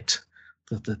sight.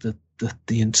 The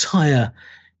entire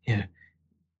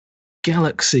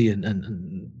galaxy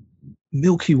and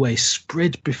Milky Way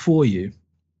spread before you,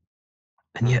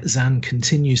 and yet Zan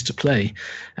continues to play.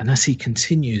 And as he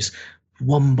continues,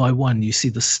 one by one, you see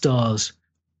the stars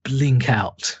blink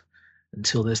out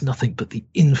until there's nothing but the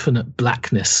infinite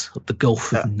blackness of the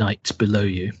gulf of night below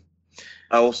you.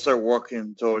 I will start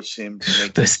walking towards him to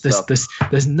make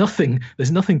There's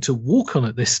nothing to walk on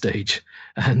at this stage,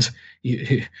 and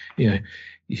you're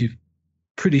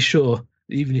pretty sure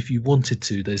even if you wanted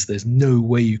to, there's no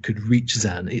way you could reach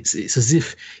Zan. It's as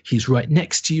if he's right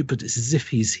next to you, but it's as if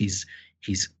he's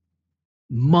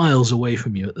miles away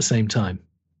from you at the same time.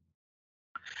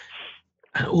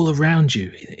 And all around you,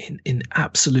 in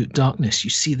absolute darkness, you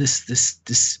see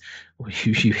this, or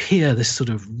you hear this sort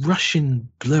of rushing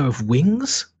blur of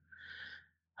wings.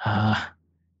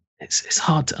 It's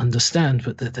hard to understand,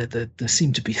 but there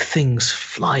seem to be things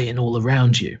flying all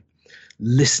around you,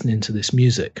 listening to this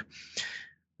music.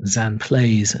 Zan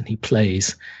plays and he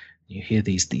plays. You hear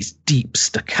these deep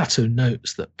staccato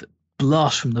notes that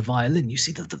blast from the violin. You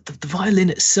see that the violin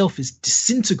itself is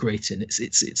disintegrating.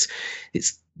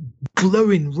 It's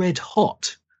glowing red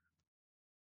hot.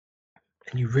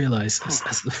 And you realize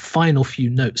as the final few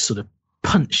notes sort of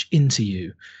punch into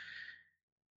you,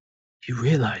 you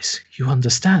realize, you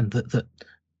understand that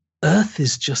Earth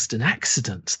is just an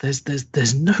accident.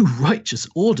 There's no righteous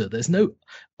order. There's no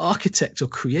architect or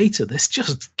creator. There's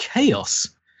just chaos.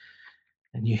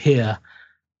 And you hear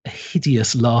a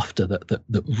hideous laughter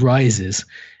that rises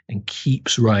and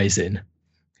keeps rising.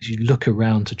 As you look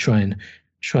around to try and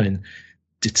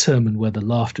determine where the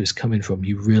laughter is coming from,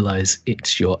 you realize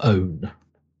it's your own.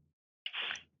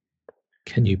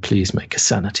 Can you please make a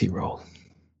sanity roll?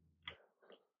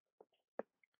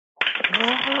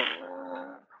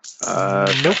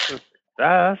 Nope.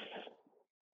 That's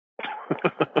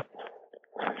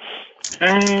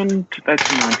And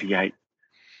that's 98.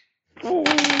 Ooh,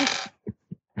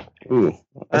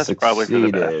 That's I probably for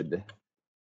the best. succeeded.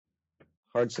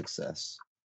 Hard success.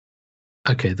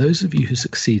 Okay, those of you who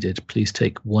succeeded, please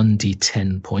take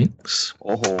 1d10 points.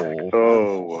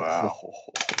 Oh, wow.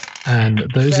 And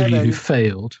those of you who 7.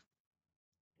 failed,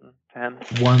 10.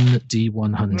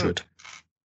 1d100.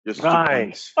 Just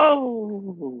Right. 2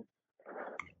 points.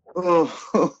 Oh,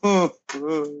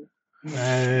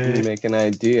 Give me make an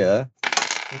idea.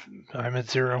 I'm at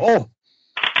 0. Oh,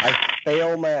 I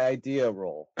fail my idea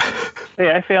roll.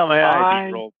 Hey, I failed my I-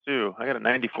 ID roll too. I got a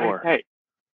 94. Okay.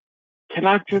 Can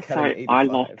I just Got an say I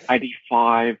lost 85.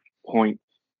 85 points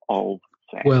of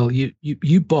sex? Well,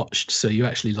 you botched, so you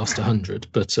actually lost 100.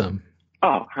 But Oh,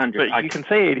 100. But you can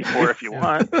say 84 if you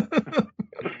want.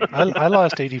 I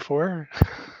lost 84.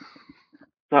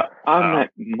 So I'm Wow.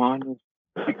 at minus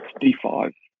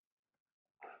 65.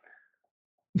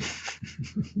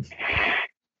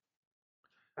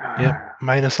 Yep,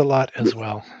 minus a lot as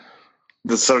well.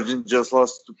 The sergeant just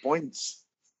lost 2 points.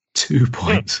 2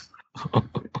 points.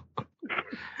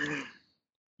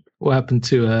 What happened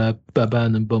to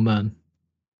Baban and Boman?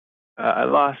 I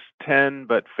lost 10,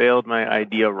 but failed my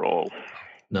idea roll.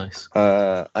 Nice.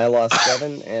 I lost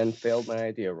 7 and failed my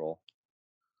idea roll.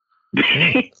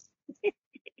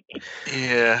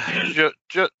 Yeah,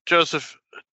 Joseph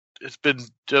has been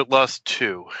lost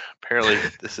 2. Apparently,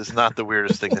 this is not the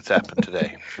weirdest thing that's happened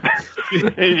today.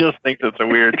 He just thinks it's a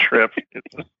weird trip.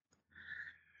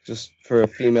 Just for a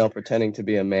female pretending to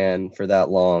be a man for that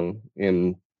long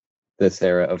in this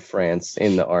era of France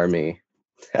in the army,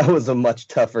 that was a much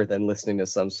tougher than listening to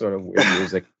some sort of weird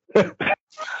music.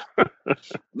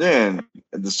 Then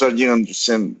the sergeant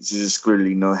understands this is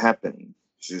clearly not happening.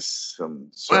 This is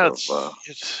some sort of.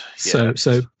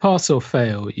 So pass or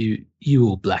fail, you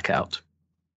all black out.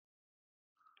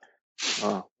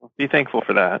 Oh, be thankful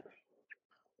for that.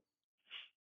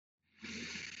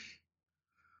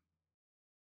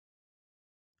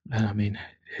 And I mean,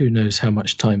 who knows how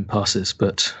much time passes,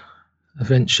 but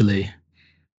eventually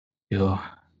at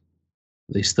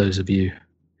least those of you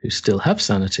who still have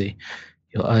sanity,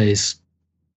 your eyes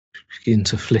begin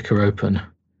to flicker open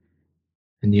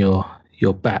and you're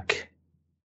back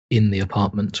in the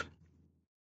apartment.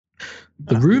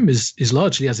 The room is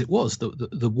largely as it was.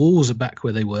 The walls are back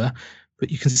where they were, but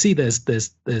you can see there's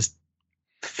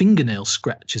fingernail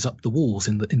scratches up the walls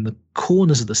in the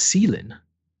corners of the ceiling.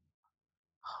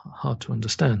 Hard to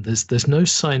understand. There's no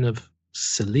sign of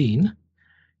Celine.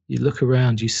 You look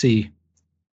around, you see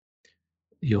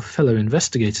your fellow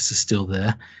investigators are still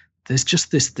there. There's just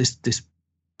this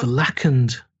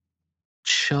blackened,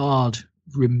 charred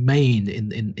remain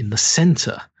in the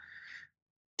center.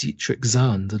 Dietrich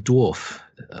Zahn, the dwarf,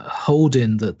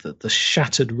 holding the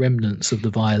shattered remnants of the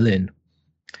violin.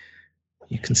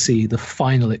 You can see the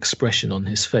final expression on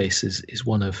his face is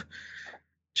one of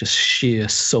just sheer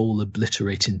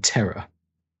soul-obliterating terror.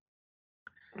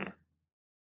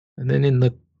 And then in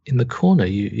the corner,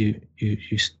 you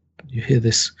hear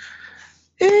this,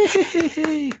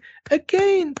 hey,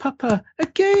 again, Papa,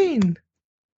 again.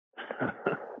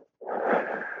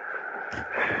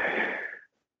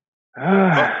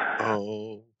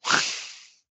 Oh.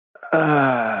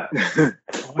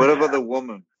 What about the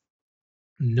woman?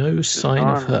 No sign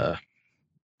of her.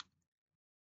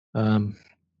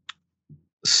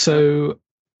 So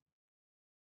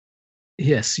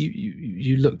yes,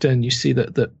 you look down. You see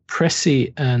that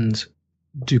Pressy and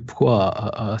Dupois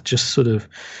are just sort of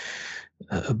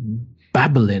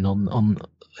babbling on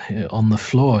the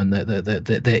floor, and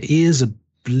their ears are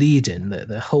bleeding.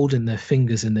 They're holding their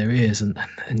fingers in their ears,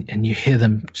 and you hear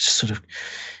them sort of,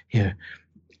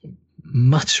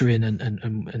 muttering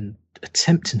and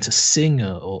attempting to sing,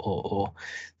 or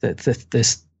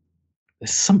there's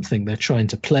something they're trying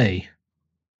to play,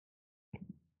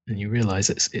 and you realize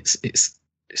it's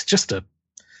just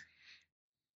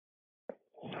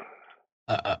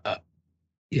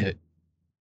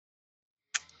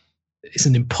it's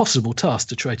an impossible task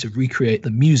to try to recreate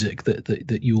the music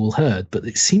that you all heard, but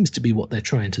it seems to be what they're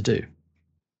trying to do.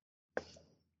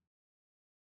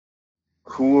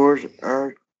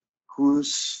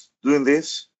 Who's doing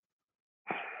this?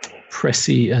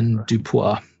 Pressy and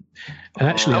Dupois. And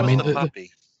actually, I mean, the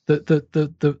puppy.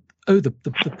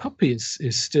 the puppy is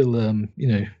still in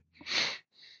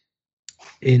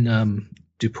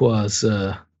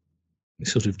Dupois'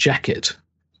 sort of jacket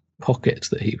pocket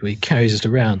that he carries it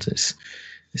around. It's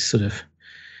sort of,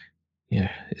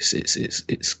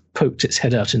 it's poked its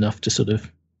head out enough to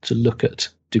look at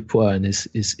Dupois and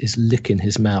is licking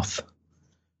his mouth.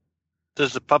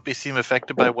 Does the puppy seem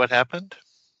affected by what happened?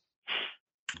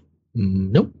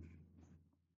 Nope.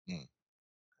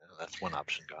 That's one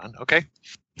option gone. Okay.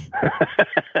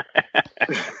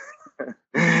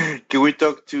 Can we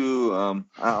talk to?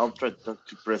 I'll try to talk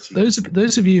to Pressy.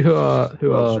 Those of you who are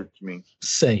Closer to me.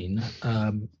 sane,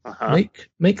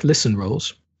 make listen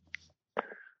rolls.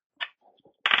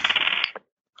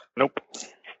 Nope.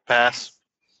 Pass.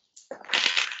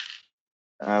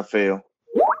 Fail.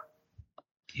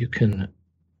 You can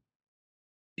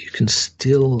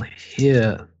still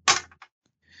hear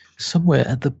somewhere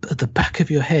at the back of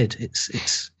your head.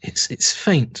 It's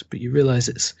faint, but you realize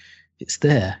it's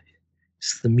there.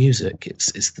 It's the music.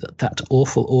 It's that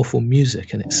awful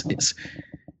music, and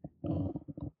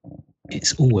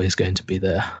it's always going to be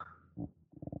there.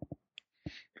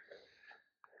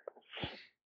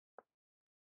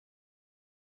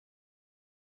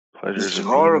 Pleasures It's of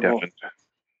horrible. being deafened.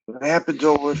 What happened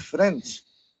to our friends?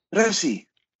 Pressy.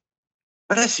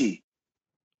 Wake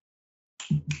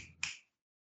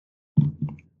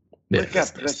up,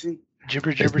 Pressy.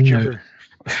 Gibber, There's gibber, gibber.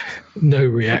 no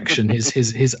reaction.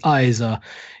 His eyes are,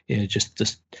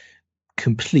 just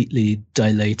completely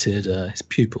dilated. His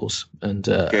pupils, and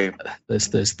Okay.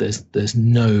 there's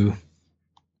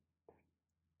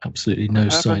absolutely no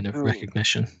What sign happened of to-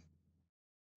 recognition.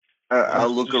 I'll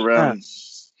look around.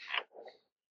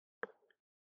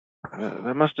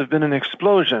 There must have been an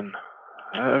explosion.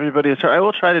 Everybody, I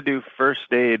will try to do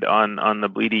first aid on the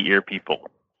bleedy ear people,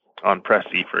 on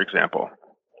Pressy, for example.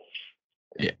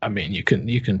 Yeah, I mean, you can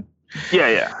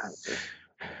Yeah.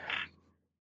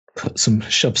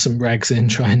 shove some rags in,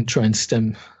 try and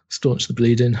staunch the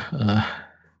bleeding.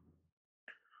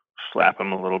 Slap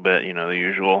them a little bit, the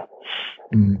usual.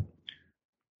 Mm.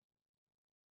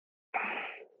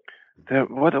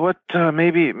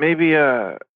 Maybe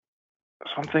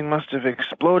something must have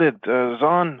exploded.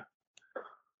 Zahn.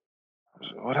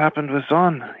 What happened with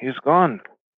Zahn? He's gone.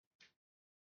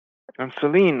 And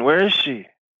Celine, where is she?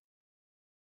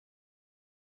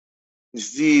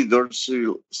 Is the door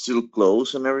still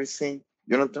closed and everything,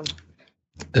 Jonathan?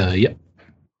 Yep.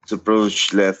 Suppose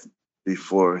she left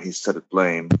before he started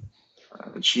playing.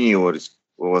 She knew what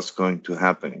was going to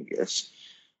happen, I guess.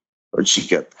 Or she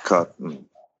got caught in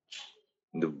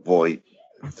the void.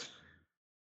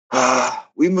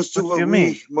 We must do What what do you we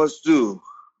mean? must do.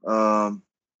 I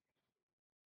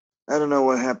don't know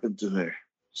what happened to her.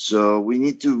 So we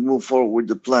need to move forward with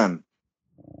the plan.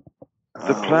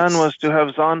 The plan was to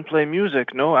have Zahn play music,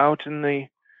 out in the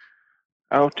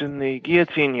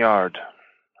guillotine yard.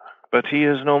 But he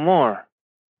is no more.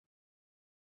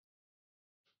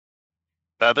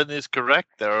 Babin is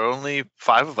correct. There are only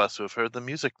 5 of us who have heard the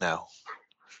music now.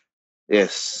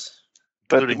 Yes.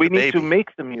 But Including we the need to baby.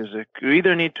 make the music. We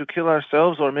either need to kill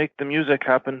ourselves or make the music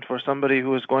happen for somebody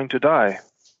who is going to die.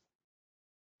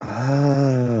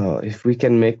 Oh, if we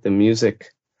can make the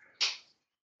music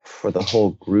for the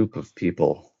whole group of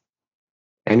people,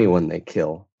 anyone they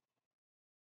kill.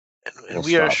 And We'll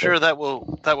we are stop sure it. that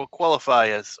will qualify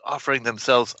as offering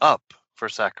themselves up for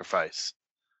sacrifice.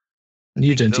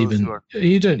 You don't Those even who are- We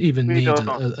need don't.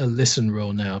 a listen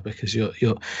roll now, because you're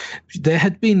there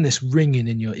had been this ringing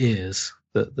in your ears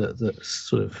that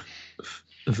sort of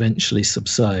eventually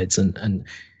subsides, and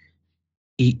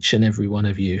each and every one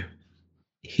of you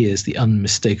hears the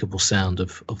unmistakable sound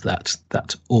of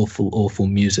that awful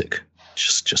music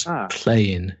just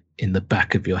playing in the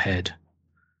back of your head.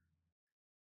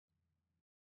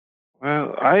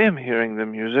 Well, I am hearing the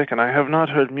music, and I have not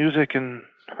heard music in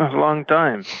a long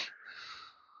time.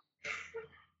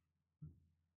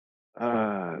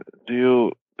 Do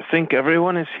you think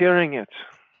everyone is hearing it?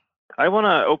 I want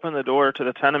to open the door to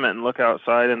the tenement and look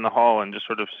outside in the hall and just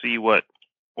sort of see what's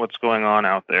going on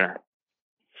out there.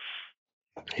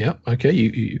 Yeah. Okay.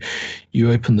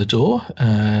 You open the door,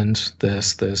 and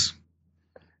there's as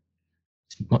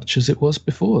much as it was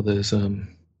before. There's a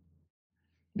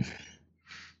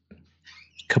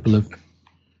couple of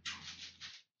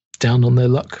down on their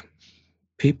luck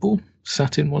people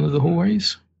sat in one of the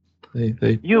hallways.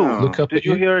 They You, look up did at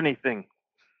you you. hear anything?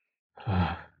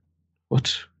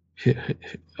 What?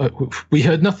 We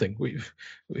heard nothing.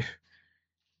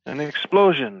 An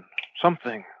explosion.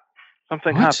 Something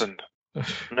What? happened.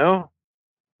 No?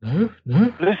 No.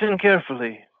 Listen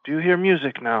carefully. Do you hear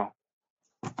music now?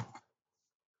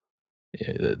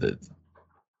 Yeah, this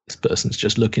person's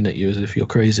just looking at you as if you're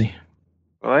crazy.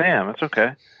 Well, I am. It's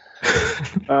okay.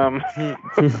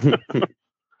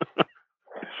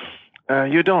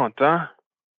 You don't, huh?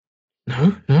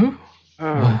 No.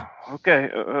 Oh, okay.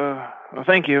 Well,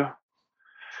 thank you.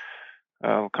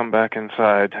 I'll come back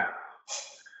inside.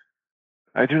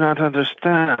 I do not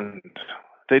understand.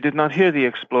 They did not hear the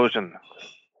explosion.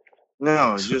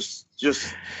 No, just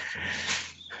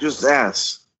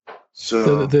ask.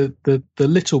 So The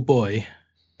little boy,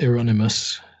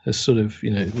 Hieronymus, has sort of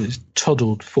is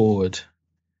toddled forward,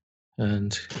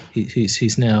 and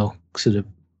he's now sort of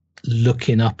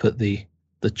looking up at the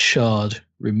charred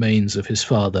remains of his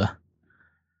father.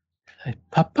 Hey,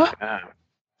 Papa?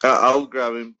 I'll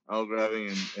grab him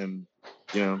and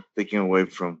take him away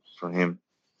from him.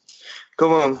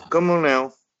 Come on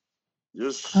now.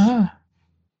 Just Mama?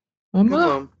 come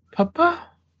on. Papa?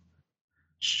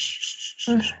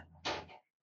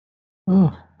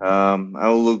 Oh, I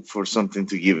will look for something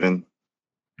to give him,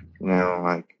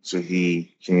 like so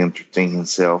he can entertain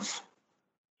himself.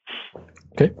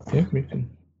 okay. Yeah, we can.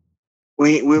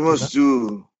 We must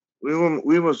do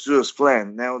we must do as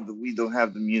planned. Now that we don't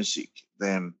have the music,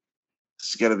 then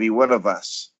it's gotta be one of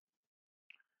us.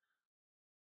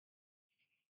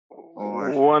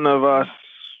 Or One of us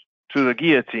to the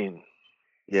guillotine.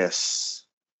 yes.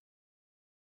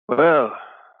 Well,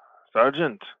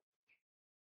 Sergeant,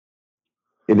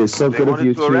 It is so They good of wanted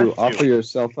you to arrest to you. offer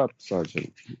yourself up,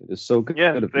 Sergeant. It is so good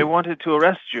yes, of they you. wanted to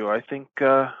arrest you. I think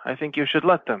you should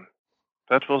let them.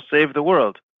 That will save the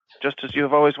world, just as you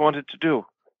have always wanted to do.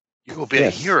 You will be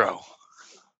Yes. a hero.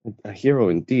 A hero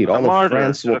indeed. A All of martyr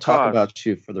France to will the talk cause. about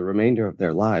you for the remainder of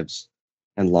their lives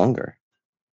and longer.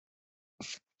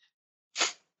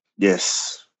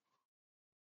 Yes.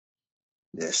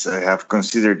 Yes, I have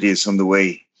considered this on the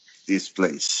way to this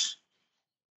place.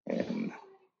 And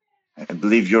I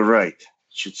believe you're right.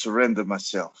 Should surrender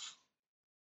myself.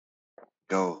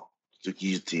 Go to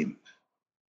guillotine.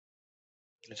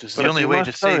 It is But the only you way to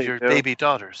must save hurry, your Bill. baby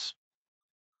daughters.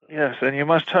 Yes, and you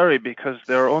must hurry because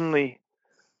there are only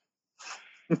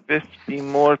 50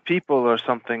 more people or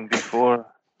something before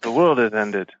the world is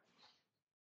ended.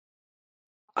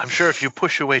 I'm sure if you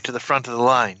push your way to the front of the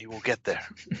line, you will get there.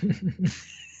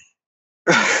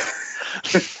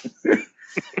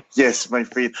 Yes, my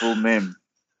faithful men.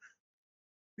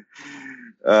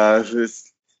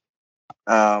 Let's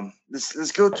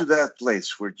go to that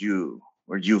place where you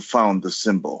found the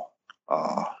symbol.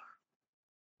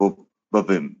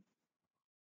 Babim.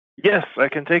 Yes, I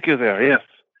can take you there, yes.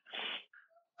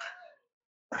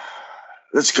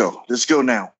 Let's go. Let's go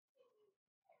now.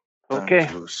 Okay.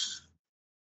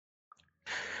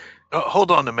 Oh, hold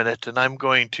on a minute, and I'm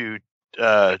going to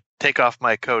take off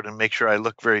my coat and make sure I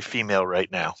look very female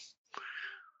right now.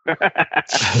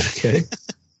 Okay.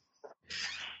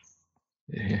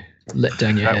 Yeah. Let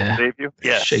down your That will hair. save you.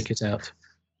 Yes. Shake it out.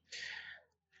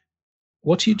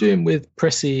 What are you doing with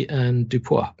Pressy and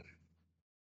Dupois?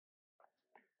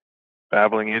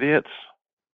 Babbling idiots.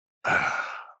 I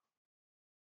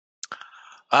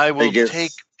will guess-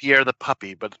 take Pierre the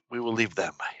puppy, but we will leave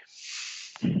them.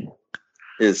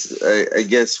 Yes, I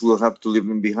guess we'll have to leave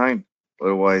him behind.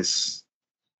 Otherwise,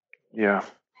 Yeah.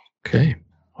 Okay.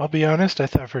 I'll be honest, I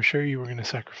thought for sure you were going to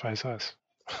sacrifice us.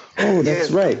 Oh, that's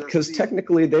Yes, right. that's Because the-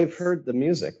 technically they've heard the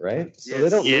music, right? So they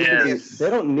Yes. don't need to be. Yes. They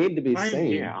don't need to be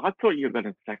singing. Yeah, I thought you were going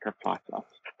to sacrifice us.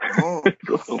 oh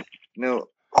no.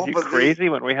 Are you but crazy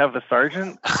when we have the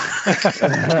sergeant?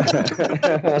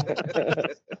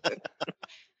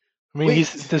 I mean, Wait,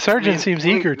 the sergeant wait, seems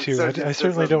wait, eager the to. sergeant I says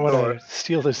certainly on don't the want door. to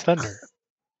steal his thunder.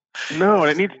 No,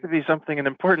 it needs to be something an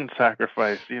important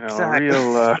sacrifice. Exactly. A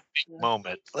real,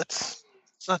 Moment. Let's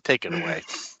not take it away.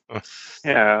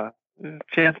 a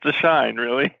chance to shine.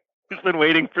 Really, he's been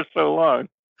waiting for so long.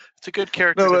 It's a good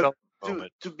character No, but development to,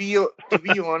 moment. to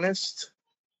be honest,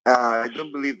 I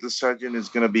don't believe the sergeant is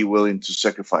going to be willing to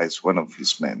sacrifice one of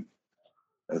his men.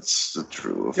 That's the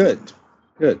truth. Good.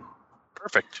 Good.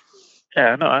 Perfect.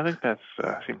 Yeah, no, I think that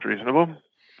seems reasonable.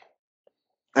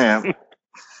 Yeah.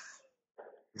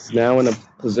 He's now in a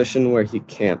position where he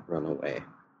can't run away.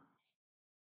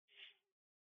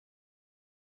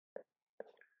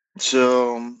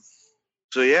 So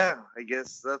yeah, I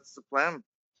guess that's the plan.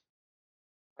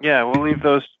 Yeah, we'll leave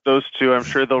those two. I'm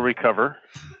sure they'll recover.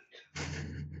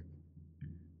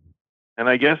 And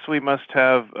I guess we must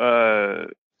have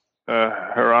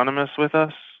Hieronymus with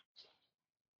us.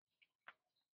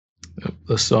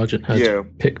 The sergeant had Yeah.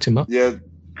 picked him up. Yeah.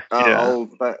 Yeah. I'll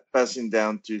pass him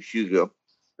down to Hugo.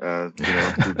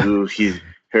 To do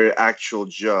her actual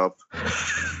job.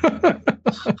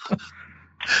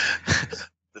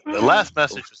 The last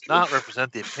message does not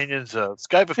represent the opinions of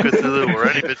Skype of Cthulhu or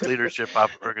any of its leadership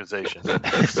organization.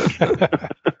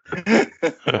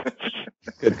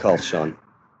 Good call, Sean.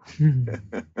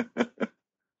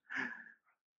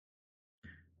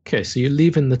 Okay, so you're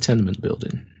leaving the tenement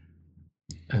building.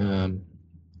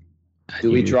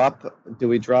 Do we drop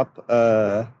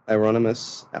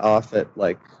Hieronymus off at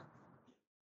Daycare?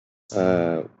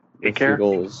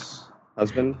 Hugo's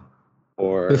husband?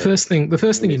 Or The first thing you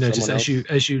Maybe notice someone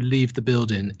as you leave the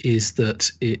building is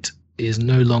that it is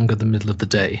no longer the middle of the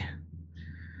day.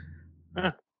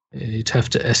 Huh. You'd have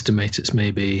to estimate it's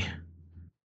maybe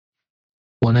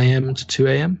 1 a.m. to 2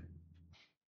 a.m.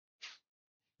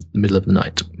 The middle of the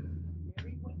night.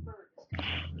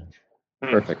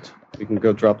 Perfect. We can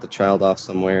go drop the child off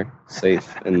somewhere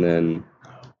safe, and then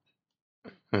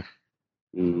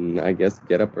I guess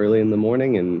get up early in the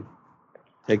morning and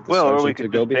take the Well, or we sergeant to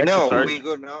could go just be take the No, executed. sergeant. we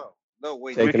go now. No,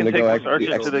 wait. We Take can him to take go the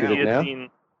sergeant to the execute it now? guillotine.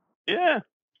 Yeah.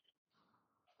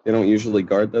 They don't usually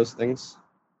guard those things,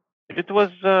 If it was,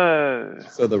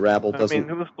 so the rabble I doesn't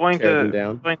mean, who's going tear them to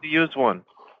down. use one?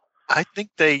 I think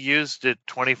they used it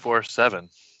 24/7.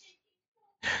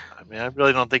 I mean, I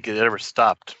really don't think it ever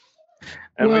stopped.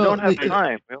 And we Well, don't have the-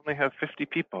 time. We only have 50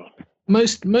 people.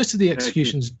 Most of the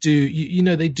executions do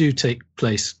they do take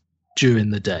place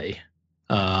during the day.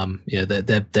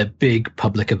 They're big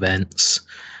public events,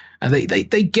 and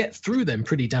they get through them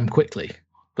pretty damn quickly.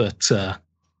 But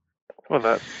Well,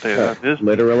 that is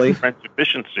Literally. French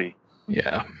efficiency.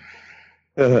 yeah,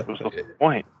 That was the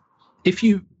point. if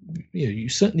you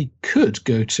certainly could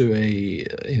go to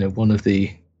a one of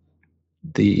the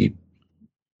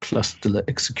Place de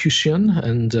l'Exécution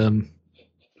and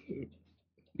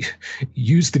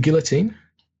use the guillotine.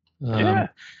 Yeah.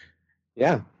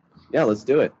 Yeah, let's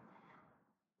do it.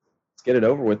 Let's get it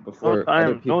over with before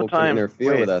other people can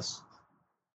interfere with us.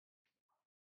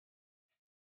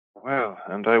 Well,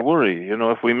 and I worry,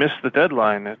 if we miss the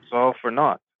deadline, it's all for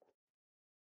naught.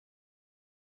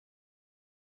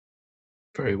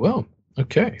 Very well.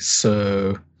 Okay,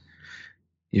 so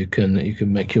you can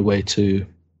make your way to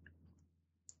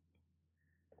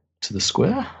the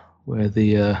square where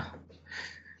the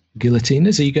guillotine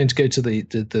is. Are you going to go to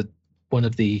the one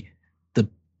of the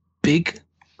big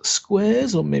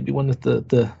squares, or maybe one of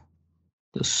the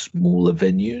smaller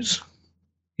venues?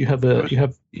 You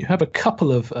have a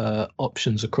couple of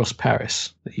options across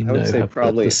Paris that I would say have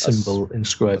probably the symbol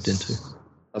inscribed into.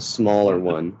 A smaller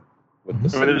one. With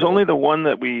the I mean, there's symbol. only the one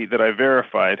that I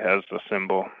verified has the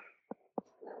symbol.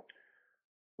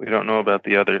 We don't know about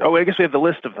the other. Oh, I guess we have the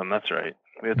list of them. That's right.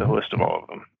 We have the list of all of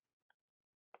them.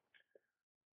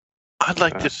 I'd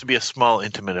like this to be a small,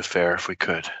 intimate affair if we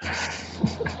could.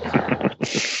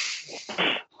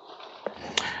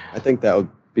 I think that would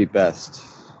be best.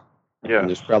 Yeah. And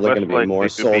there's probably less going to be more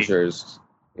likely to be- soldiers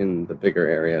in the bigger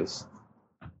areas.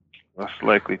 Less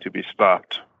likely to be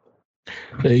stopped.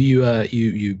 So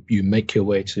you make your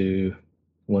way to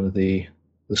one of the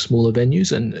smaller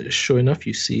venues, and sure enough,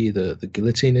 you see the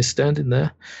guillotine is standing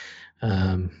there,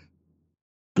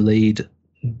 blade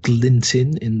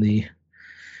glinting in the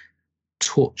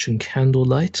torch and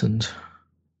candlelight, and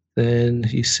then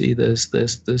you see there's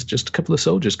just a couple of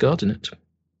soldiers guarding it.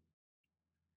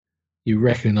 You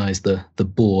recognize the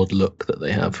bored look that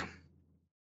they have.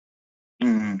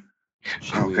 Mhm.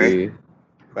 Should Okay. we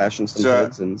fashion some So-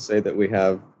 heads and say that we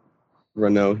have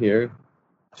Renault here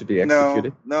to be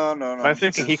executed? No. I'm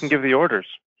thinking he can give the orders.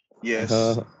 Yes.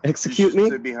 Execute You should me?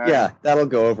 stay behind. Yeah, that'll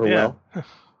go over Yeah. well.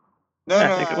 No, I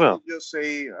no. think it I will. will just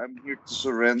say I'm here to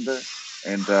surrender,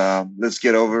 and let's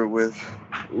get over with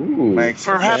Ooh. my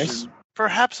Perhaps- execution.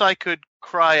 Perhaps I could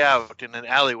cry out in an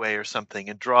alleyway or something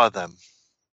and draw them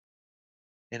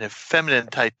in a feminine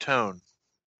type tone.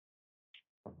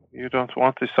 You don't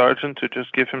want the sergeant to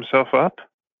just give himself up?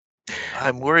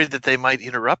 I'm worried that they might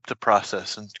interrupt the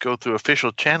process and go through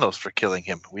official channels for killing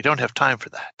him. We don't have time for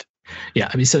that. Yeah,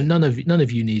 I mean, so none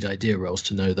of you need idea rolls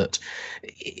to know that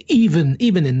even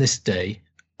in this day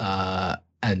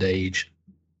and age,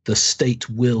 the state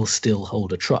will still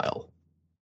hold a trial.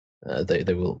 They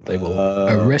will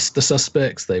arrest the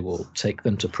suspects. They will take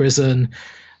them to prison.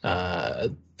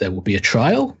 There will be a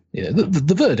trial.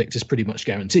 The verdict is pretty much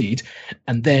guaranteed,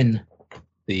 and then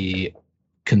the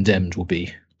condemned will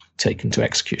be taken to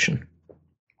execution.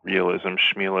 Realism,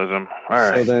 schmealism. All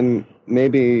So right. then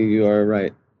maybe you are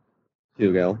right,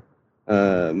 Hugo.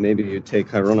 Maybe you take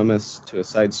Hieronymus to a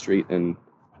side street and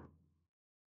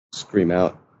scream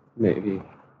out, maybe,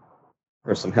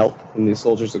 for some help when these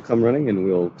soldiers will come running, and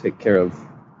we'll take care of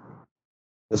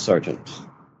the sergeant.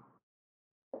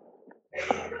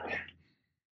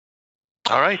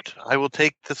 All right, I will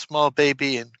take the small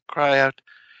baby and cry out,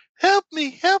 help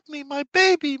me, my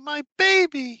baby, my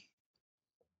baby.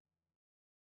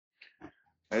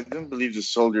 I don't believe the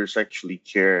soldiers actually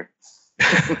care,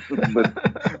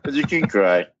 but you can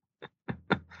cry.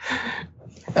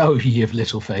 Oh, ye of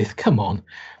little faith, come on.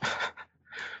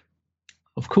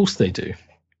 Of course they do.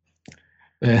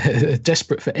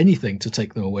 Desperate for anything to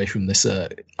take them away from this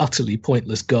utterly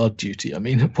pointless guard duty. I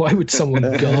mean, why would someone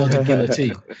guard a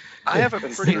guillotine? I have a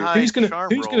pretty high Who's going charm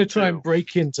to roll, try too. and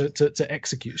break in to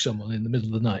execute someone in the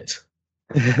middle of the night?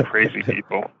 Crazy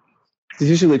people. There's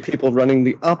usually people running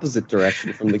the opposite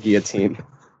direction from the guillotine.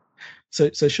 So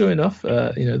sure enough,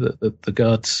 the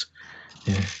guards,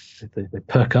 they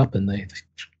perk up and they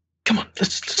come on,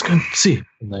 let's go and see.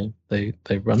 And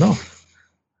they run off.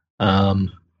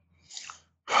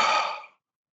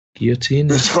 Guillotine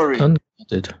is Sorry.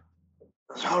 unguarded.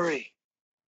 Sorry.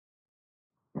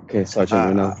 Okay, Sergeant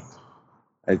Renault.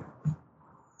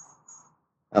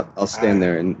 I'll stand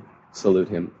there and salute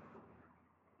him.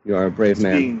 You are a brave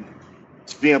man.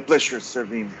 It's been a pleasure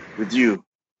serving with you.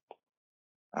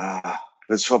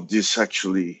 Let's hope this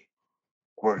actually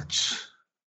works.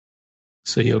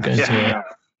 So you're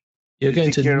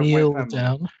going to kneel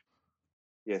down.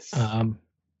 Yes.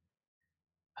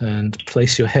 And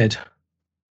place your head.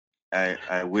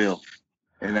 I will,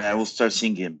 and I will start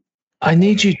singing. I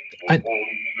need you.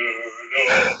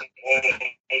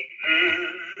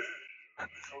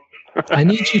 I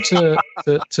need you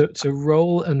to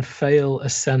roll and fail a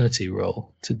sanity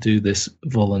roll to do this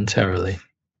voluntarily.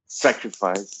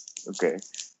 Sacrifice. Okay.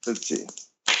 Let's see.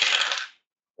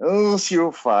 Oh,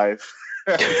 0-5.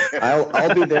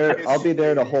 I'll be there. I'll be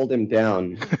there to hold him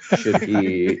down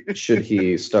should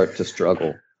he start to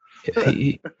struggle.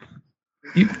 When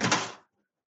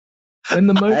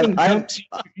the moment comes,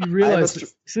 you realize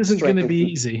this isn't going to be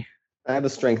easy. I have a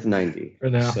strength 90 for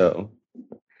now. So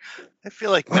I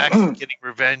feel like Max is getting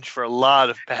revenge for a lot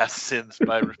of past sins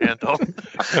by Randall.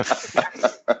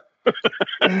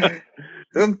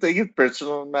 Don't take it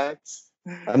personal, Max.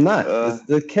 I'm not. It's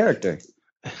the character.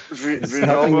 It's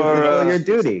helping you fulfill your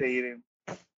duty.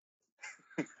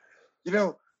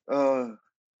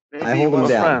 I hold him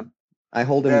down. I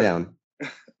hold him down.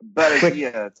 Bad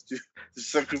idea to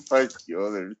sacrifice the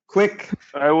other. Quick!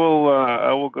 I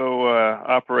will go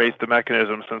operate the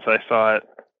mechanism since I saw it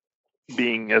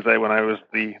being when I was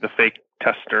the fake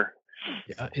tester.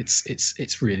 Yeah,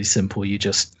 it's really simple. You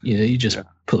just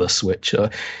pull a switch.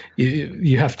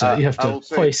 You have to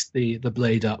hoist the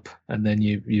blade up, and then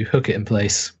you hook it in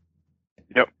place.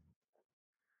 Yep.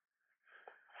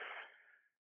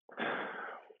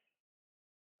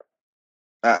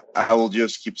 I will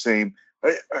just keep saying,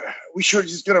 "Are we sure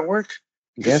this is gonna work?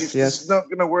 Yes. It's not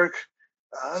gonna work.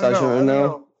 Sergeant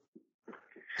Renault,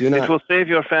 do not. It will save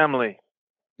your family.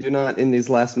 Do not, in these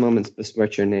last moments,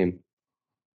 besmirch your name.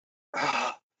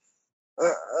 I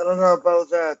don't know about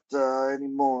that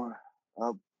anymore.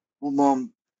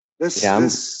 Mom, I'm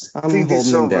holding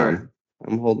him down.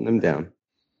 I'm holding him down.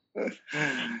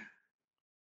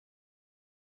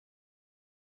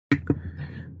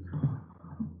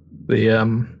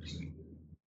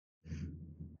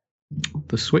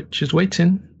 The switch is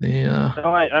waiting. No,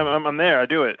 I'm there. I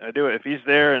do it. If he's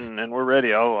there and we're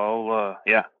ready, I'll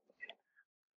yeah.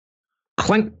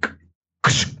 Clank.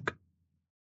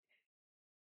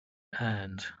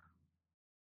 And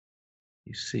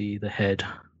you see the head,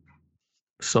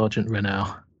 Sergeant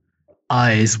Renault,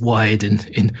 eyes wide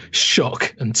in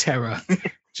shock and terror,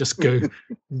 just go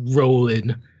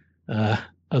rolling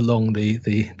along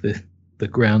the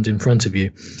ground in front of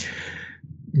you.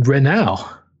 Renault,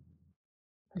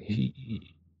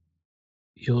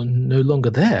 you're no longer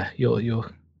there.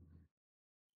 You're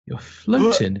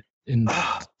floating in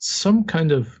some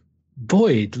kind of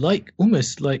void,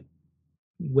 almost like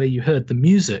where you heard the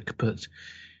music, but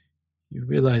you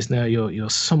realize now you're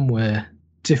somewhere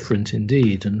different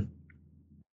indeed, and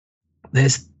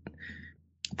there's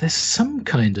some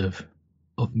kind of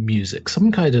music,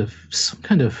 some kind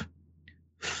of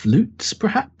flutes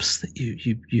perhaps that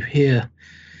you hear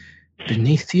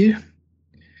beneath you.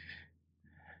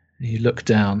 You look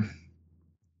down,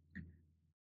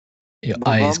 your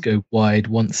eyes go wide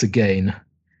once again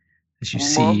as you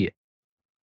see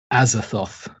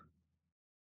Azathoth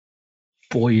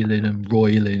boiling and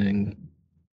roiling in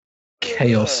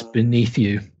chaos beneath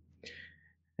you,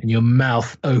 and your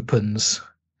mouth opens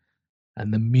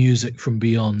and the music from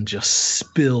beyond just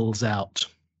spills out,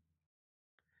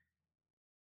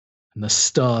 and the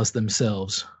stars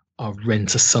themselves are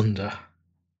rent asunder.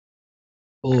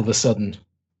 All of a sudden,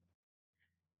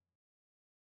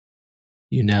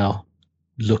 you now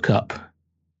look up,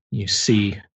 you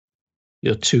see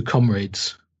your two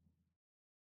comrades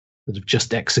that have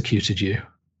just executed you.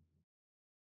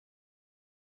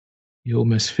 You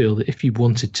almost feel that if you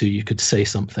wanted to, you could say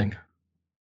something.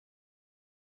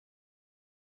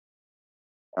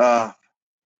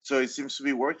 So it seems to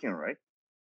be working, right?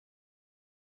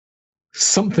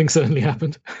 Something certainly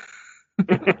happened.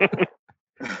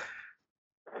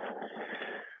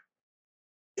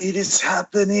 It is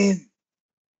happening.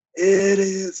 It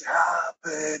is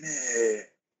happening.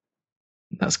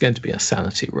 That's going to be a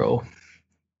sanity roll.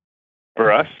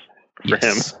 For us? For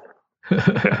yes. him?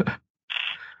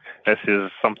 This is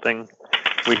something.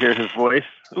 We hear his voice.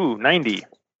 Ooh, 90.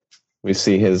 We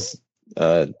see his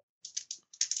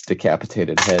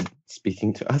decapitated head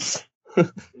speaking to us.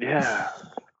 Yeah.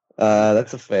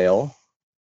 That's a fail.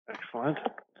 Excellent.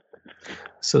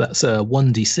 So that's a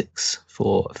 1d6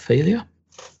 for failure.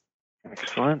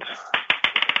 Excellent.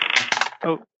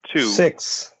 Oh, 2.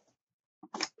 6.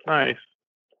 Nice.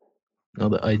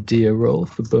 Another idea roll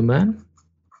for Bowman.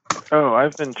 Oh,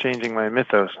 I've been changing my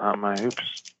mythos, not my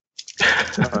oops.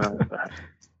 Oh, no, sorry.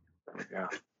 There we go.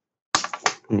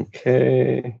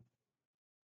 Okay.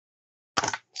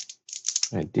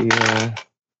 Idea.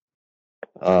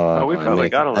 Oh, we probably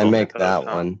got a I little make mythos, that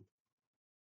huh? one.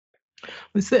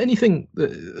 Is there anything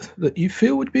that you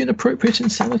feel would be an appropriate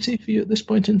insanity for you at this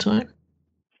point in time?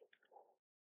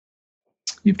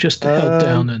 You've just held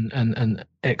down and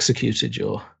executed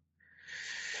your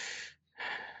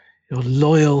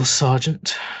loyal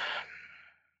sergeant.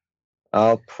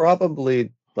 I'll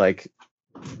probably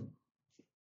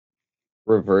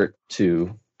revert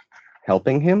to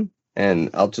helping him, and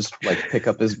I'll just pick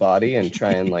up his body and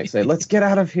try and say, "Let's get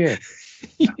out of here."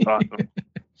 Awesome.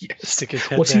 Yes. Stick his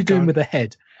head What's he back doing on. with the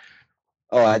head?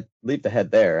 Oh, I'd leave the head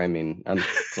there. I mean, I'm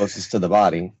closest to the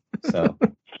body, so.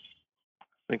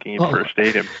 Thinking you'd first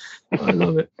aid him. I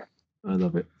love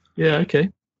it. Yeah, okay.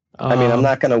 I mean, I'm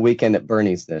not going to weekend at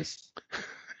Bernie's this.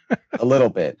 A little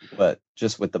bit, but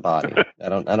just with the body. I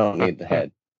don't need the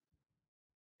head.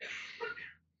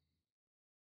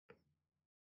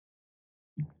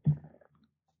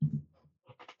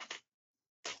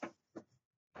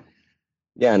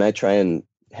 Yeah, and I try and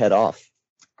head off.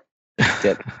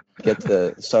 Get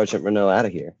the Sergeant Renault out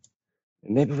of here.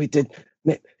 Maybe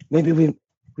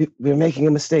we're making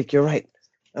a mistake. You're right,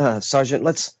 Sergeant.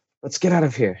 Let's get out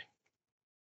of here.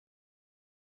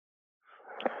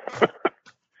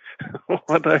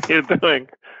 What are you doing?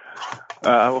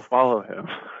 I will follow him.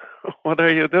 What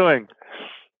are you doing?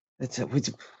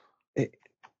 The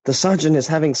sergeant is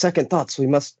having second thoughts. We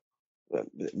must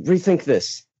rethink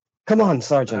this. Come on,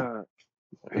 Sergeant.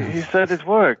 He said it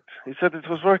worked. He said it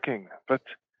was working. But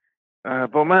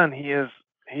Bowman, he is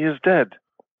dead.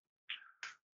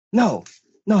 No,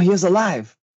 he is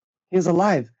alive. He is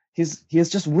alive. He is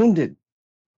just wounded.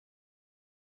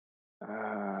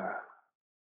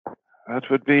 That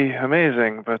would be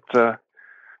amazing, but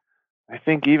I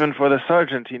think even for the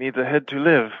sergeant, he needs a head to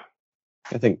live.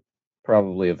 I think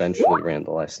probably eventually,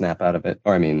 Randall, I snap out of it.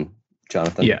 Or I mean,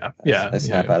 Jonathan. Yeah. I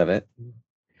snap out of it.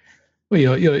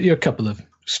 Well, you're a couple of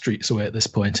streets away at this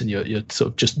point, and you're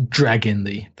sort of just dragging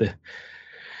the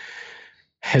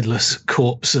headless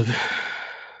corpse of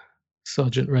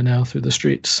Sergeant Renault through the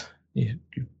streets. You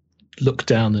look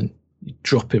down and you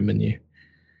drop him, and you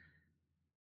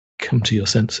come to your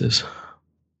senses.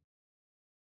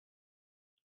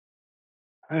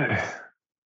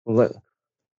 Let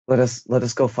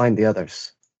us go find the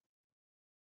others.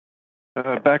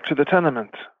 Back to the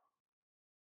tenement.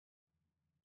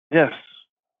 Yes.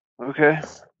 Okay.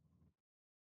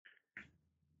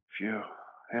 Phew.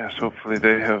 Yes, hopefully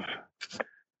they have.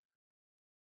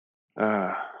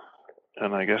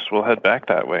 And I guess we'll head back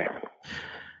that way.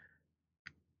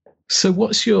 So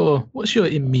what's your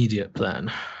immediate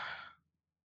plan?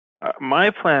 My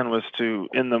plan was to,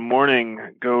 in the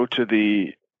morning, go to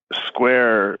the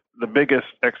square, the biggest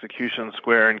execution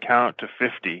square, and count to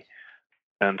 50,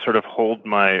 and sort of hold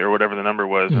my, or whatever the number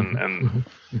was,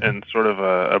 and sort of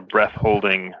a breath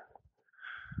holding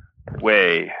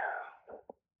way,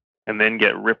 and then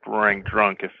get rip roaring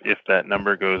drunk if that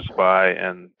number goes by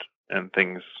and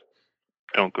things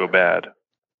don't go bad.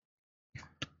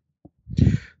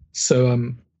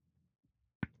 So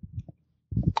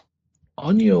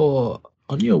on your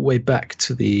way back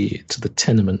to the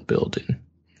tenement building,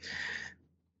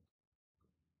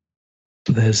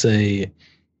 there's a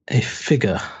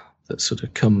figure that sort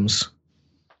of comes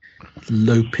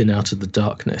loping out of the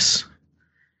darkness,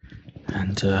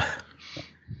 and our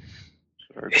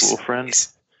cool friend.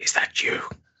 Is that you?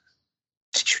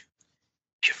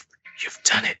 You've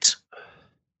done it.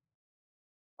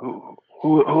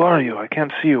 Who are you? I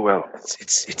can't see you well.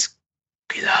 It's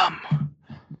Guillaume.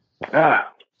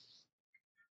 Ah.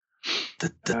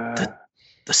 The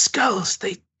skulls,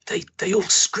 they all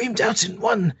screamed out in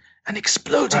one and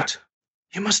exploded.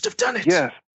 You must have done it.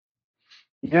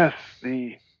 Yes.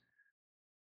 The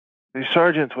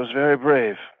sergeant was very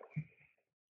brave.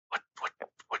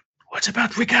 What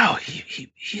about Rigao?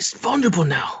 He's vulnerable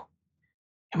now.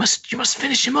 You must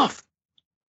finish him off.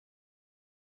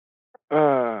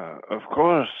 Of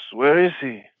course. Where is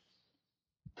he?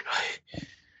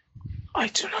 I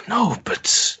do not know,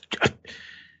 but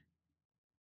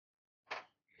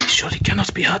he surely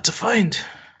cannot be hard to find.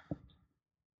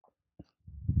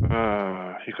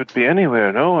 He could be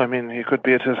anywhere, no? I mean, he could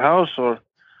be at his house, or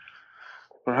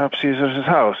perhaps he's at his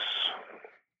house.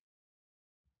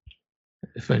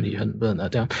 If only you hadn't burnt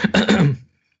that down.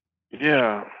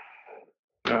 Yeah.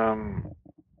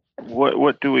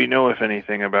 What do we know, if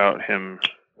anything, about him,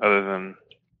 other than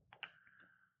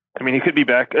I mean, he could be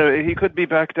back. He could be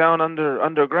back down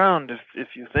underground.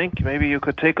 If you think, maybe you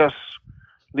could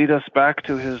lead us back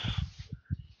to his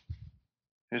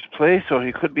place, or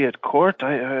he could be at court.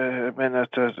 I mean,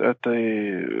 at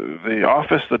the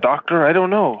office, the doctor. I don't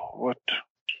know what.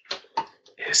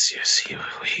 Yes.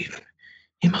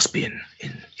 He must be in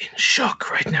shock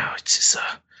right now. It's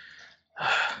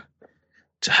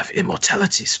to have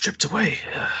immortality stripped away.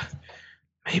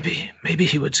 Maybe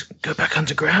he would go back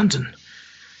underground and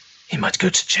he might go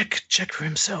to check for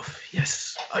himself.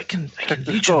 Yes, I can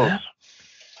lead you there.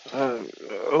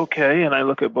 Okay, and I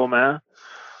look at Beaumain.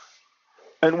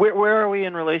 And where are we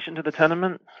in relation to the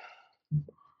tenement?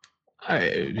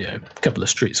 A couple of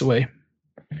streets away.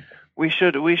 We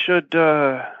should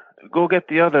go get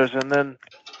the others and then.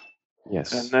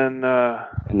 Yes. And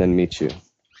then meet you.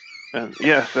 And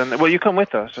yes, and well, you come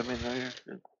with us. I mean.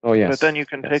 Oh yes. But then you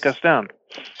can take us down.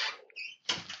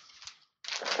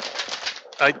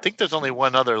 I think there's only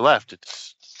one other left.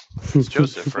 It's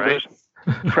Joseph, right?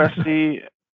 Presti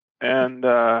and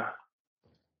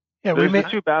we may the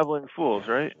two babbling fools,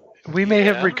 right? We may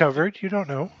have recovered. You don't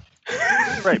know.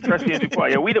 Right, Presti and Dupois.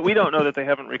 Yeah, we don't know that they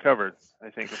haven't recovered. I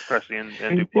think with Presti and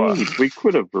Dupois. Indeed, we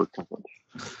could have recovered.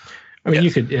 I mean,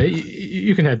 you could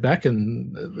you can head back,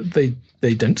 and they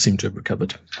don't seem to have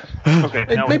recovered. Okay,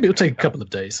 maybe it'll take a couple of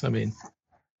days. I mean,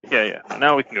 yeah.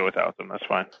 Now we can go without them. That's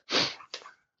fine.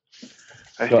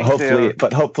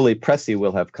 But hopefully, Presti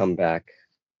will have come back.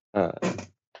 I'm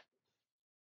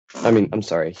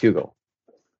sorry, Hugo.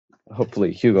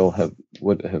 Hopefully, Hugo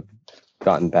would have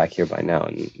gotten back here by now,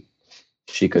 and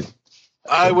she could.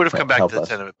 I would have come back to the us.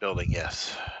 tenement building.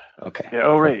 Yes. Okay. Yeah.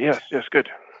 Oh, right. Yes. Good.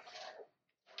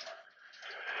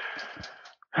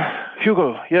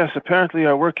 Hugo, yes, apparently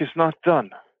our work is not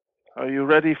done. Are you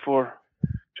ready to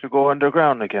go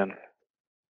underground again?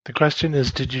 The question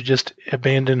is, did you just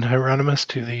abandon Hieronymus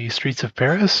to the streets of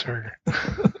Paris, or?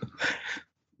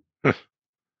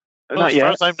 Not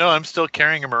yet. As far as I know, I'm still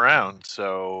carrying him around,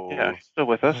 so... Yeah, he's still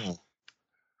with us.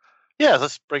 Yeah,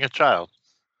 let's bring a child.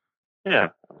 Yeah.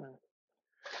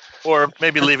 Or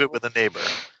maybe leave it with a neighbor.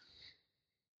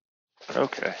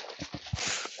 Okay.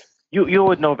 You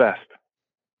would know best.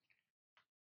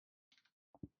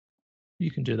 You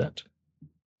can do that.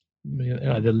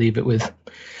 Either leave it with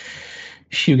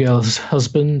Hugel's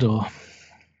husband, or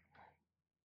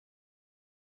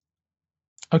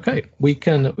okay, we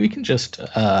can just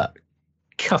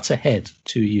cut ahead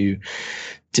to you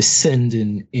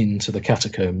descending into the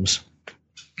catacombs.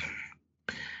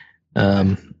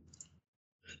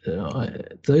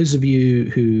 Those of you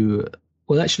who,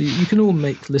 actually, you can all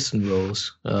make listen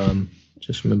rolls.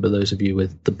 Just remember, those of you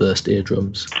with the burst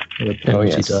eardrums, or a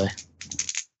penalty die.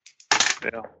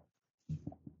 Yeah.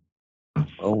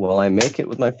 Oh, well, I make it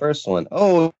with my first one.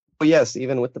 Oh, yes,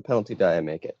 even with the penalty die, I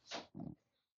make it.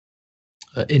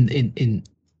 In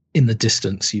the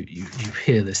distance, you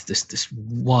hear this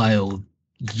wild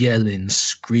yelling,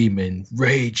 screaming,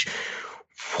 rage.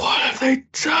 What have they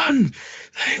done?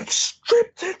 They've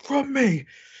stripped it from me.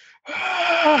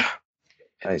 Ah!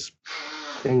 I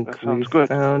think we good.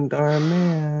 found our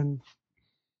man.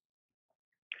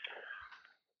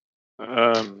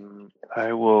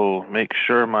 I will make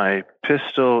sure my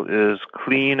pistol is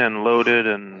clean and loaded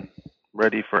and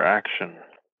ready for action.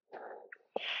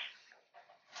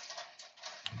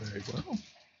 Very well.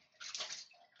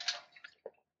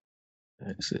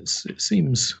 It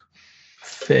seems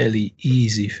fairly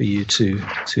easy for you to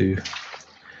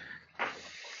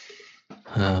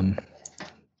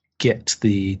get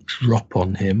the drop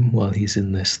on him while he's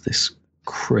in this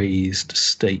crazed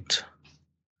state.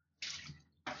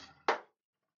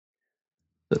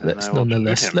 But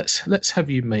let's have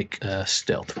you make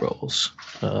stealth rolls.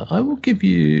 I'll give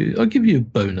you a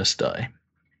bonus die.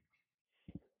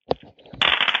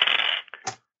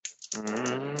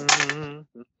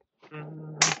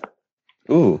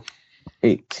 Ooh,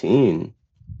 18.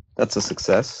 That's a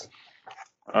success.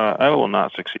 I will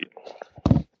not succeed.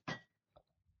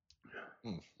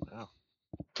 Wow.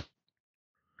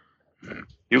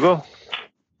 Hugo?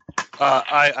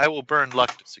 I will burn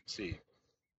luck to succeed.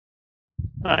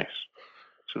 Nice.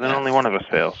 So then only one of us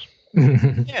fails.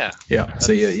 Yeah. Yeah.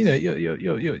 So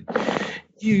you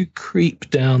creep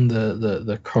down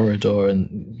the corridor,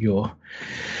 and your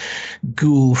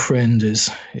ghoul friend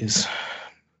is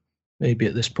maybe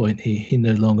at this point he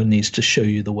no longer needs to show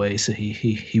you the way, so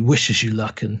he wishes you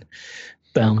luck and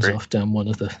bounds off down one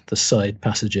of the side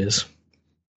passages.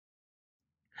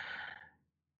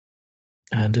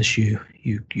 And as you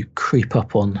creep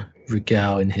up on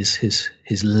Rigao in his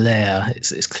lair,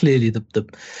 it's clearly the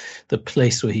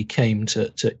place where he came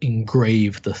to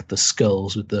engrave the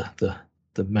skulls with the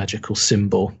the magical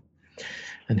symbol,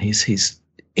 and he's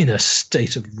in a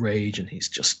state of rage, and he's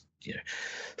just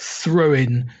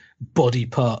throwing body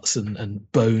parts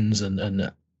and bones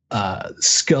and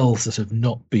skulls that have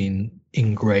not been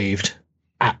engraved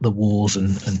at the walls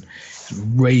and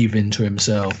raving to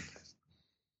himself.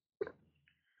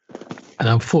 And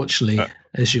unfortunately,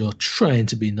 as you're trying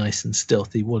to be nice and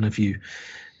stealthy, one of you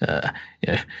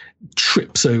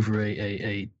trips over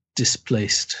a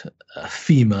displaced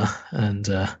femur and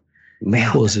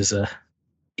causes a...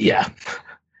 Yeah.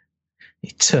 He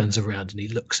turns around and he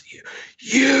looks at you.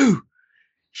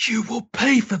 You will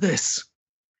pay for this.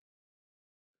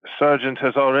 The sergeant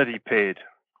has already paid.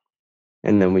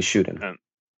 And then we shoot him.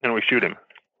 And we shoot him.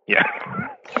 Yeah.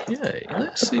 Yeah,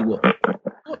 let's see what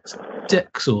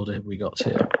dex order have we got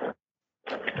here.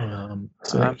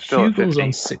 So I'm still at Hugel's 50.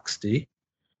 on 60.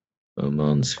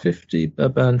 Oman's 50.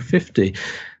 Baban 50.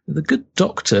 The good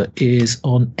doctor is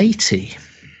on 80.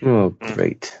 Oh,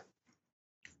 great.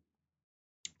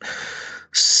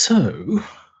 So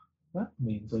that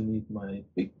means I need my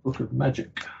big book of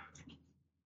magic.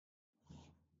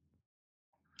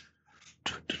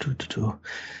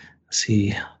 As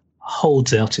he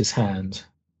holds out his hand,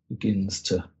 begins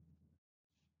to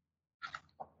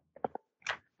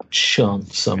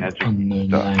chant some Magic unknown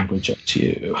stuff. language at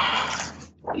you.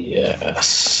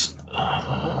 Yes.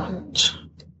 And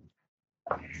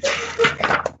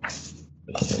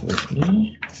bear with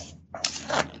me.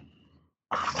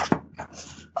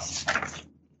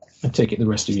 I take it the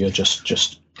rest of you are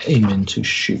just aiming to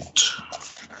shoot.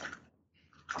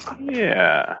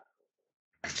 Yeah.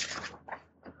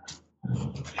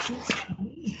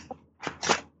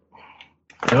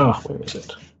 Where is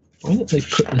it? Why did they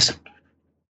put this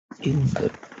in the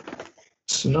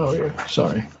scenario?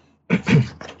 Sorry. Here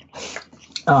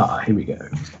we go.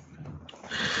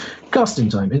 Casting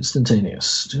time,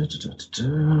 instantaneous.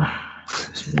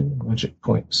 Magic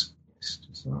points.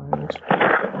 Desired.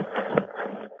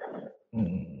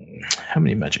 How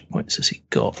many magic points has he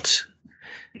got?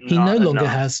 He Not no longer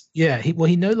enough. has. Yeah, he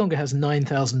no longer has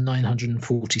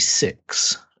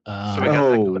 9,946. So we got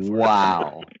Oh, to go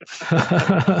wow.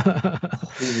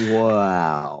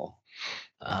 Wow.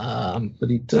 But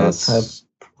he does have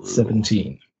That's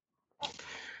 17.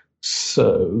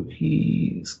 So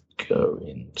he's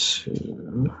going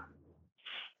to...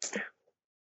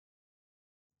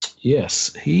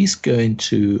 Yes, he's going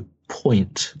to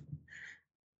point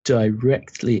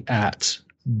directly at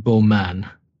Bowman.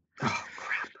 Oh,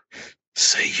 crap.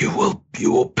 Say you will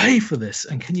pay for this.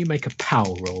 And can you make a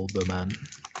power roll, Bowman?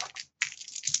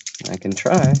 I can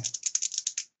try.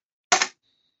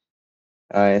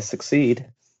 I succeed.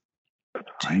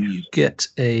 Do you get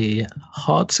a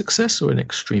hard success or an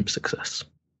extreme success?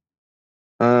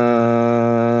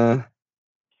 Burn,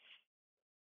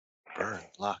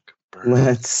 luck, burn.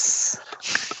 Let's.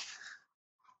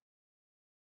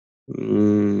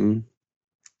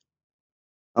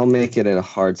 I'll make it a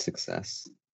hard success.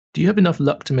 Do you have enough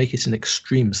luck to make it an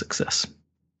extreme success?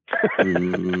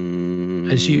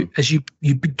 As you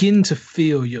begin to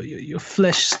feel your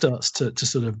flesh starts to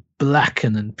sort of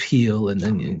blacken and peel, and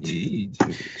then you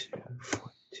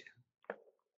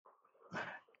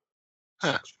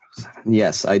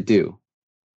Yes, I do.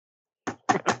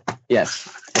 Yes,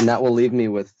 and that will leave me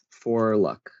with 4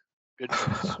 luck. Good.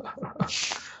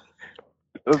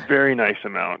 A very nice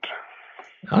amount.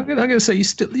 I'm gonna say you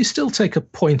still take a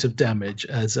point of damage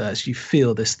as you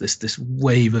feel this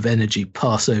wave of energy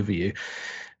pass over you,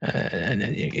 and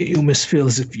you almost feel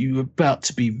as if you're about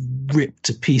to be ripped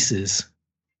to pieces.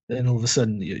 Then all of a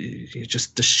sudden, you're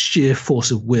just the sheer force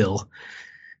of will.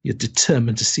 You're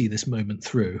determined to see this moment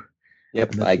through.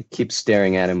 Yep, I keep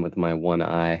staring at him with my one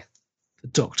eye. The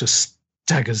doctor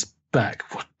staggers back.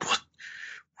 What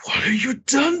have you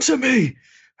done to me?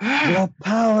 Your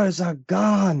powers are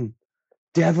gone,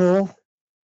 devil.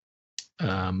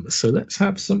 So let's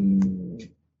have some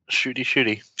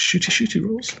Shooty. shooty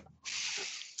rolls.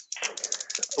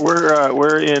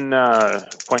 We're in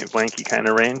point blanky kind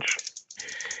of range.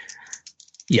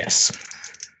 Yes.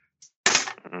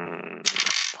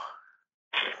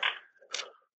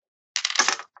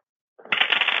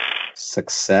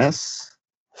 Success.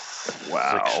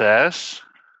 Wow. Success.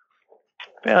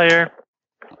 Failure.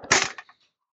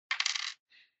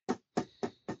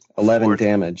 11 Or-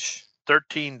 damage.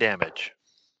 13 damage.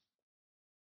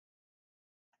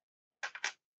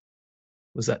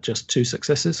 Was that just 2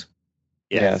 successes?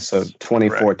 Yeah, so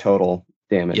 24 Correct. total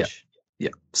damage. Yeah.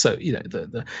 Yeah. So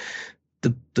the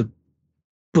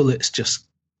bullets just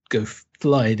go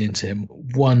flying into him.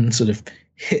 One sort of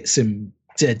hits him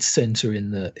dead center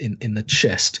in the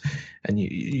chest, and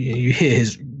you hear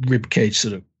his rib cage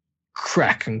sort of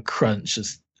crack and crunch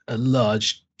as a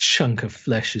large chunk of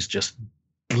flesh is just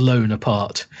blown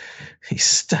apart. He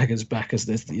staggers back as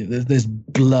there's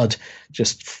blood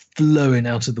just flowing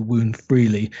out of the wound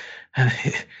freely.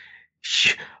 I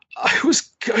was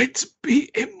going to be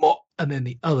immortal. And then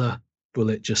the other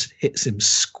bullet just hits him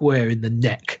square in the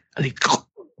neck, and he,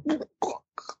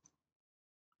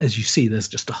 as you see, there's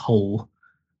just a hole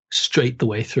straight the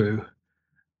way through.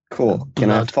 Cool. Can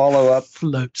I follow up?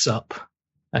 Floats up,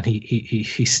 and he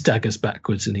staggers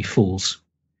backwards and he falls.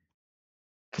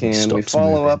 Can we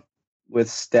follow up with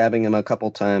stabbing him a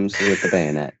couple times with the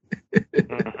bayonet?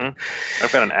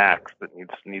 I've got an axe that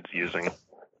needs using.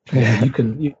 Yeah,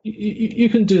 you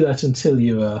can do that until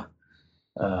you are.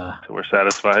 So we're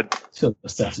satisfied. Until we're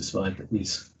satisfied that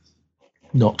he's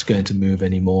not going to move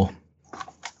anymore.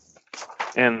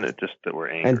 And just that we're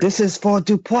angry. And this is for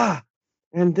Dupois.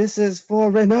 And this is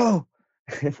for Renault.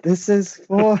 And this is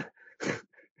for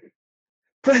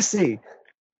Pressy.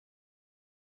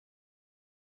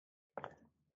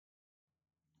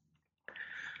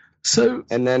 So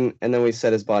and then we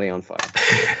set his body on fire.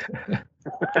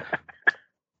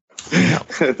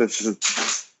 That's a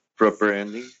proper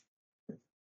ending.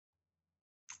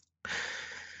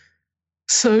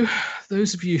 So,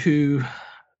 those of you who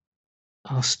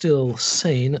are still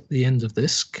sane at the end of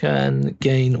this can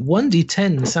gain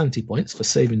 1d10 sanity points for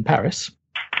saving Paris.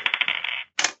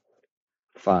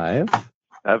 5.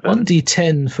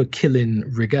 1d10 for killing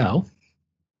Regal.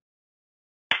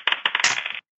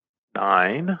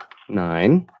 9.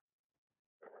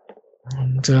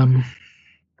 And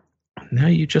now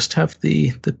you just have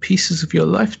the pieces of your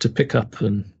life to pick up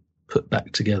and put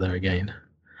back together again.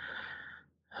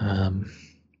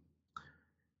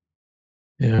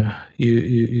 Yeah,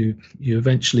 you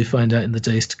eventually find out in the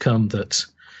days to come that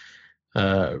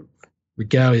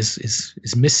Regal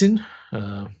is missing,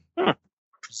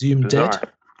 presumed Bizarre. dead.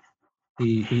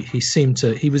 He seemed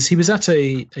to he was at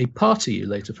a party, you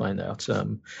later find out,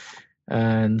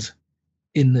 and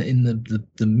in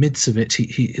the midst of it,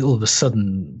 he all of a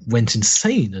sudden went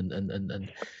insane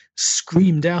and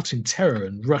screamed out in terror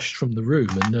and rushed from the room,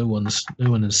 and no one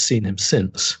has seen him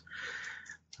since.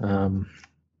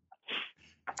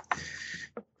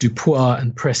 Dupois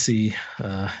and Pressy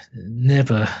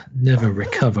never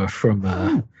recover from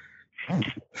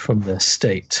their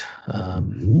state,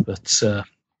 but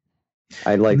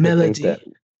I'd like Melody, to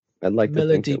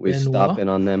think that we stop in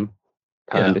on them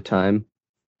time to time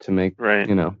to make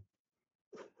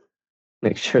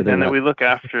make sure they're and not, that we look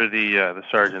after the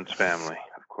sergeant's family,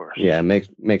 of course. Yeah,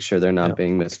 make sure they're not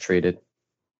being mistreated.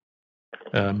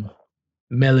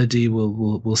 Melody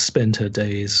will spend her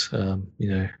days,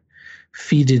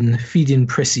 feeding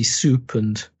Pressy soup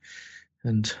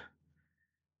and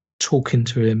talking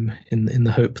to him in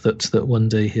the hope that one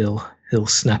day he'll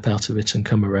snap out of it and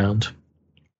come around.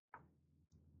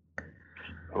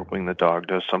 Hoping the dog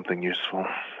does something useful.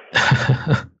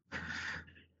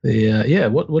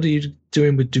 What are you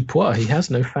doing with Dupois? He has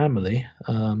no family.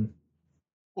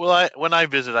 Well, when I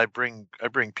visit, I bring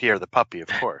Pierre the puppy, of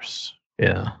course.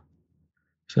 Yeah.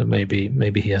 So maybe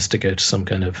he has to go to some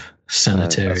kind of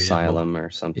sanitarium, asylum or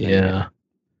something. Yeah.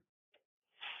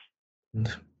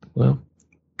 And, well,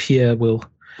 Pierre will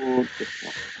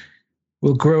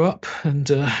grow up, and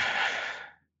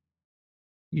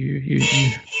you.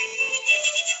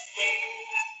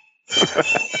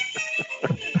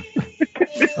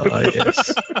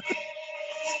 Yes.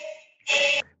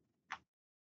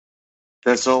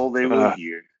 That's all they will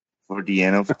hear for the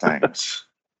end of times.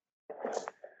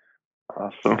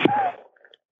 Awesome.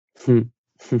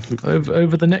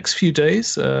 Over the next few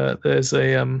days, there's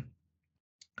a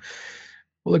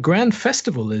grand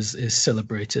festival is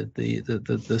celebrated.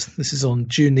 This is on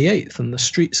June the 8th, and the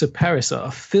streets of Paris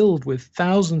are filled with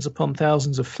thousands upon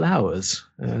thousands of flowers,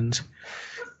 and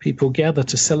people gather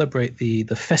to celebrate the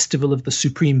Festival of the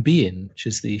Supreme Being, which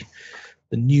is the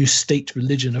new state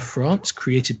religion of France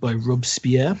created by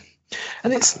Robespierre.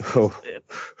 And it's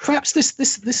perhaps this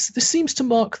seems to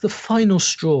mark the final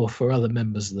straw for other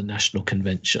members of the National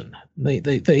Convention.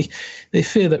 They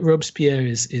fear that Robespierre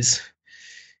is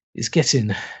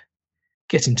getting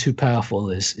too powerful,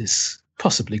 is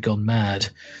possibly gone mad,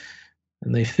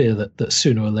 and they fear that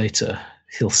sooner or later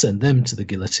he'll send them to the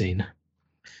guillotine.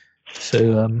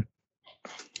 So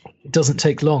it doesn't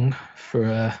take long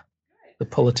for the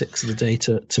politics of the day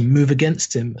to move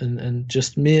against him, and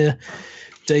just mere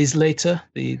days later,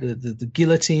 the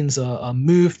guillotines are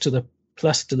moved to the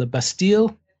Place de la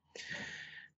Bastille,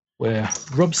 where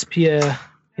Robespierre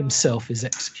himself is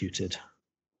executed.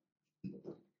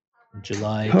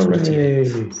 July Hooray!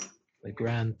 28th. The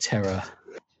Grand Terror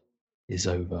is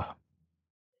over.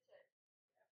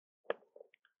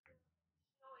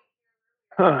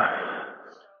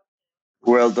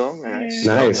 Well done, guys.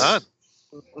 Nice. Well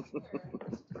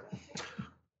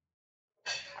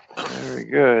Very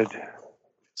good.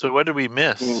 So what did we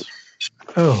miss?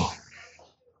 Oh.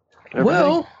 Everything?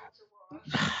 Well,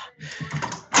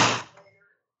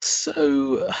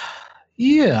 so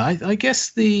yeah, I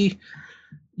guess you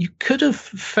could have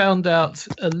found out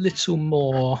a little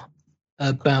more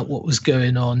about what was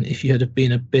going on if you had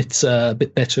been a bit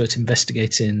better at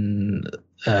investigating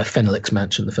Fenelix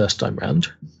Mansion the first time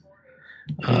round.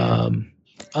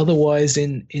 Otherwise,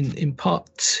 in part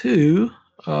two,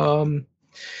 yeah,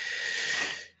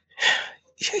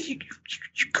 you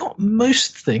got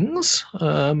most things.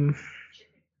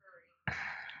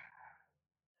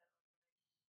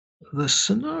 The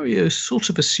scenario sort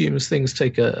of assumes things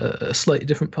take a slightly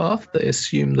different path. They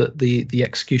assume that the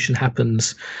execution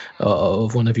happens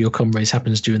of one of your comrades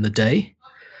happens during the day,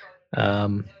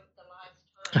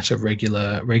 at a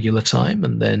regular time,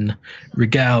 and then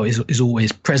Rigao is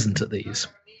always present at these,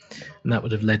 and that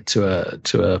would have led to a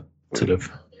sort of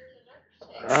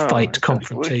fight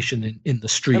confrontation in the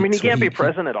streets. I mean, he can't be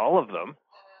present at all of them.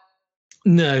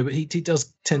 No, but he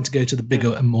does tend to go to the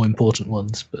bigger and more important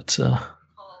ones. But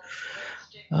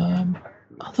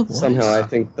otherwise, Somehow, I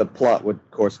think the plot would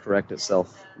course correct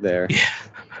itself there. yeah,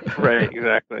 Right,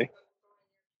 exactly.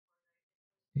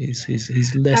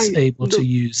 he's less able to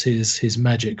use his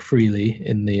magic freely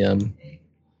in the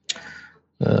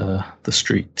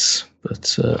streets.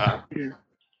 But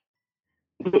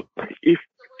Look, if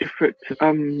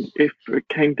it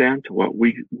came down to what,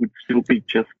 we would still be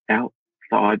just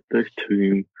outside the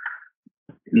tomb,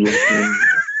 letting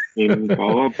him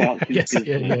go about his yes,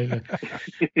 business.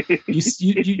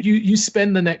 yeah. You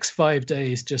spend the next 5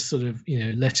 days just sort of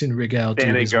letting Rigao do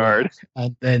Standing his guard. work,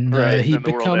 and then Right, he then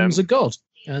the world becomes ends. a god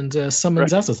and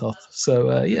summons Azathoth.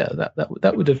 So yeah,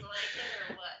 that would have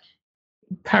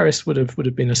Paris would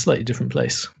have been a slightly different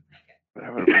place.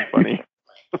 That would have been funny.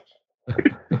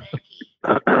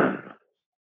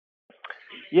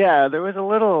 Yeah, there was a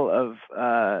little of,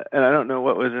 and I don't know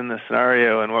what was in the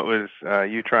scenario and what was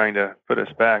you trying to put us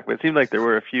back, but it seemed like there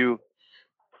were a few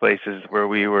places where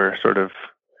we were sort of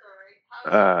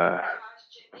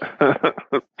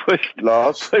pushed,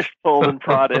 pulled, and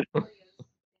prodded.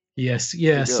 Yes,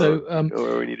 yeah. So Go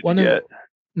where we needed one to of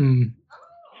get.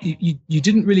 you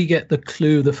didn't really get the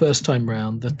clue the first time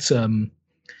round that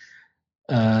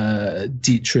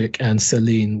Dietrich and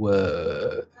Celine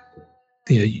were.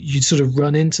 You'd sort of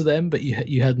run into them, but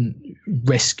you hadn't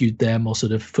rescued them or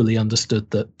sort of fully understood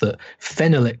that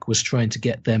Fenelix was trying to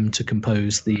get them to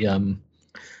compose the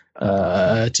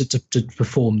to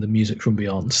perform the music from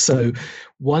beyond. So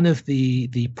one of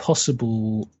the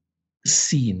possible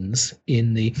scenes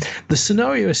in the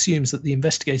scenario assumes that the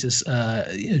investigators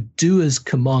do as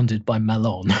commanded by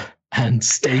Malon and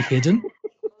stay hidden.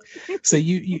 So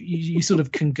you sort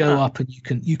of can go up and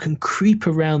you can creep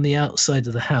around the outside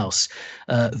of the house,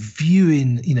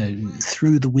 viewing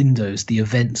through the windows the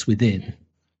events within,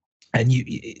 and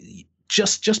you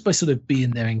just by sort of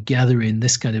being there and gathering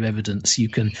this kind of evidence, you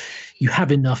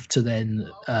have enough to then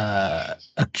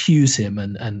accuse him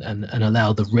and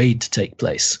allow the raid to take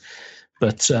place.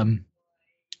 But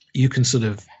you can sort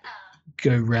of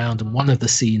go round, and one of the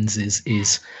scenes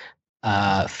is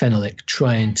Fenelix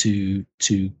trying to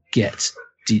get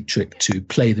Dietrich to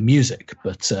play the music,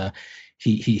 but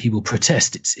he will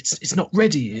protest. It's not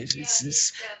ready.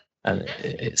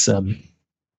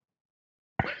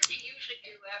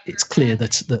 It's clear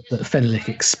that Fenelix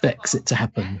expects it to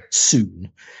happen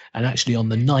soon, and actually on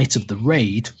the night of the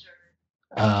raid,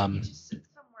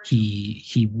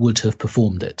 he would have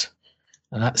performed it,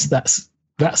 and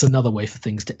that's another way for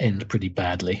things to end pretty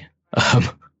badly.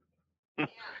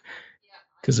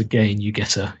 Because again, you get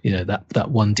that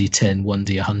 1d10,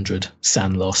 1d100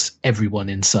 sand loss. Everyone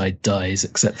inside dies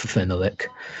except for Fenelix.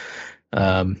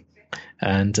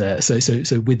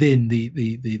 So within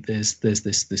there's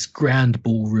this grand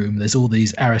ballroom. There's all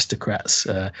these aristocrats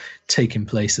taking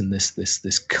place in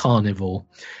this carnival,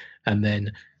 and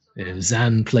then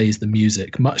Zan plays the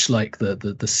music, much like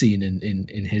the scene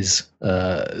in his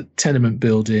tenement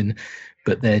building.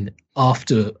 But then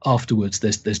afterwards,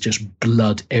 there's just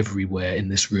blood everywhere in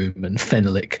this room, and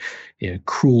Fenelix,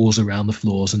 crawls around the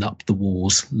floors and up the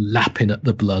walls, lapping at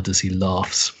the blood as he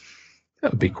laughs.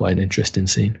 That would be quite an interesting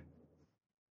scene.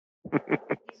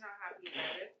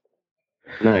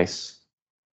 Nice.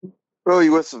 Well, it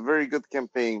was a very good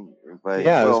campaign. It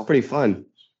was pretty fun.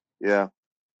 Yeah.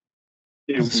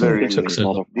 It was So very it took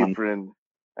so long. fun. Different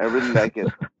I really like it.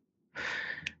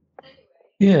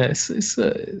 Yeah,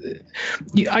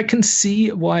 I can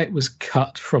see why it was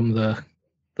cut from the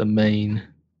main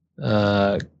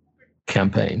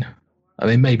campaign. I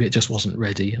mean, maybe it just wasn't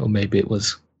ready, or maybe it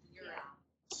was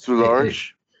It's too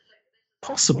large.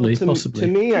 Possibly. To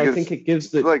me, I Because think it gives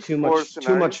the like too four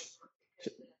much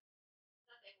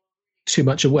too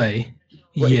much away.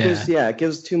 Well, Yeah. it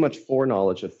gives too much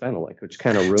foreknowledge of Fenelek, which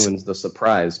kind of ruins the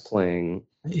surprise playing.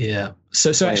 Yeah.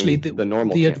 So playing actually, the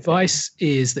normal the campaign. advice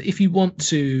is that if you want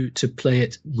to play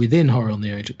it within Horror on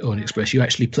the Orient Express, you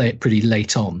actually play it pretty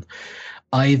late on,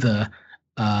 either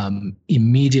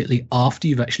immediately after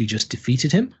you've actually just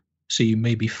defeated him. So you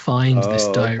maybe find this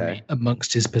diary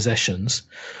amongst his possessions,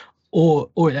 or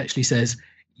it actually says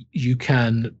you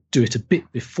can do it a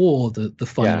bit before the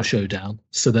final showdown,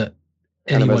 so that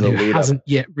anyone who hasn't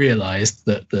yet realized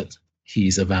that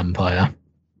he's a vampire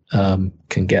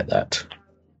can get that.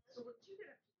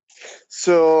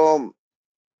 So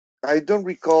I don't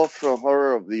recall from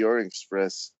Horror of the Orient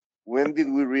Express, when did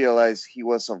we realize he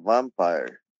was a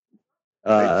vampire?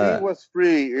 I think it was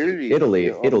pretty early.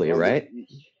 Italy, right?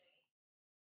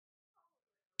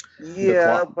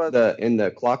 Yeah, but in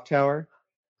the clock tower.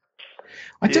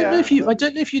 I don't know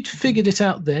if you'd figured it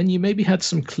out then. You maybe had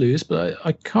some clues, but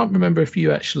I can't remember if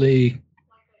you actually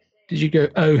did. You go,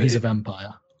 oh, he's a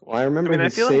vampire. Well, I remember. I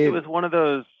feel like it was one of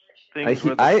those things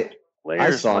where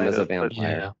I saw him as a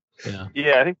vampire.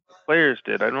 Yeah, I think players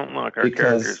did. I don't know if our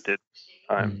characters did.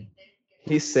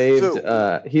 He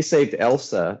saved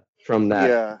Elsa from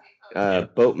that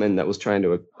boatman that was trying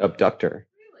to abduct her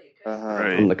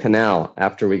from the canal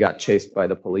after we got chased by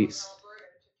the police,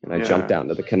 and I jumped down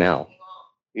to the canal.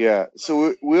 Yeah,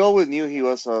 so we always knew he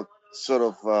was a sort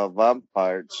of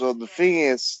vampire. So the thing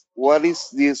is, what is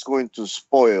this going to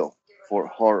spoil for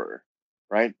horror,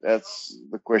 right? That's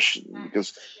the question,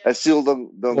 because I still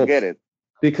don't get it.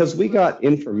 Because we got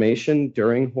information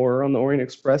during Horror on the Orient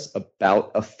Express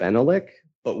about a Fenelek,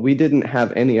 but we didn't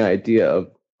have any idea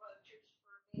of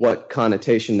what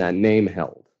connotation that name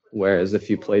held. Whereas if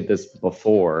you played this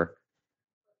before,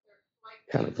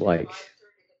 kind of like,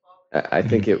 I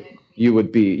think you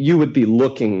would be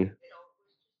looking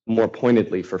more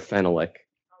pointedly for Fenelek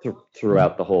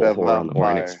throughout the whole Horror on the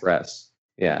Orient Express.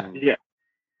 Yeah. Yeah.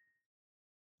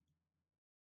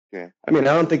 Okay. I mean,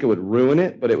 I don't think it would ruin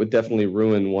it, but it would definitely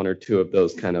ruin one or two of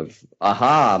those kind of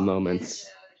aha moments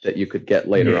that you could get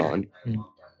later on.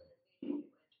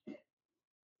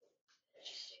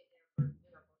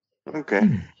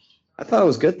 Okay. I thought it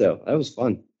was good though. That was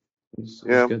fun. It was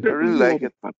good. I really like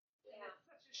it.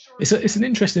 It's an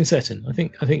interesting setting. I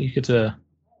think you could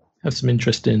have some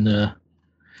interesting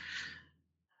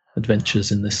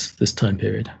adventures in this time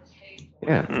period.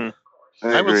 Yeah.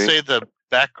 I would say the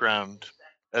background,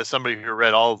 as somebody who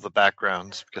read all of the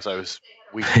backgrounds, because I was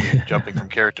weekly jumping from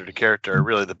character to character, are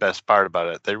really the best part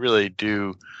about it. They really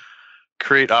do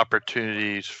create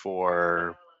opportunities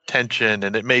for tension,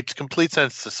 and it makes complete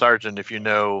sense to Sargent, if you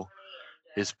know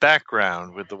his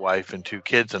background with the wife and 2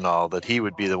 kids and all, that he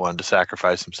would be the one to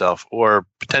sacrifice himself, or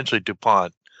potentially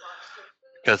DuPont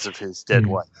because of his dead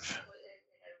wife.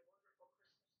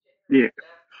 Yeah.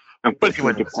 But he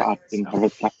went to DuPont didn't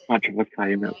have much of a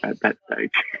say in it at that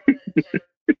stage.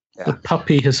 The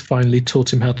puppy has finally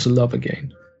taught him how to love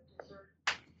again.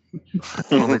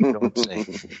 Don't say.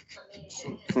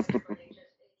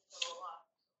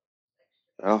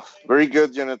 Oh, very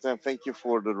good, Jonathan. Thank you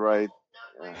for the ride.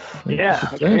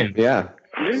 Yeah. Yeah.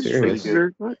 Serious.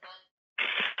 Very good.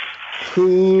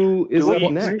 Who is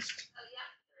up next?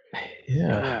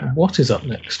 Yeah. What is up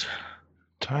next?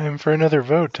 Time for another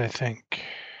vote, I think.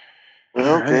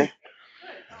 Okay.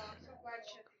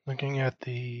 Looking at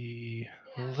the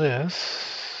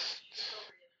list.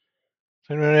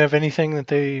 Does anyone have anything that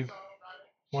they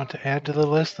want to add to the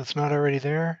list that's not already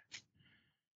there?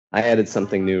 I added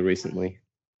something new recently.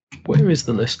 Where is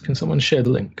the list? Can someone share the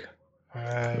link?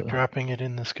 Dropping it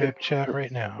in the Skype chat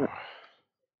right now.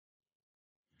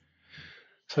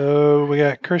 So we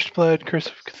got Cursed Blood, Curse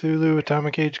of Cthulhu,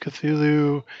 Atomic Age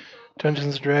Cthulhu,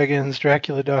 Dungeons & Dragons,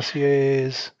 Dracula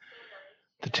Dossiers,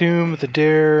 The Tomb, The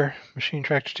Dare, Machine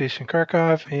Tractor Station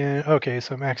Kharkov, and okay,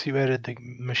 so Max, you added the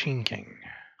Machine King.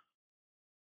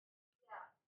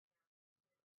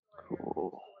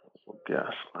 Cool.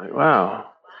 Guess.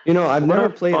 Wow. You know, I've What never a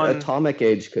played fun- Atomic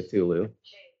Age Cthulhu.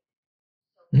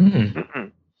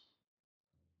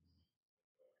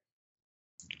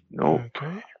 Nope.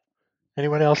 Okay.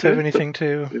 Anyone else have anything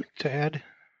to add?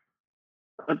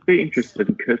 I'd be interested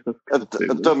in Curse of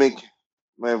Cthulhu. Atomic.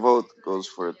 My vote goes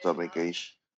for Atomic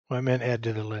Age. Well, I meant add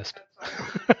to the list.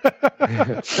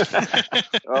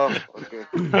 Oh,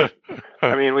 okay.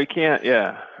 I mean, we can't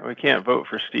vote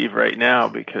for Steve right now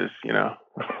because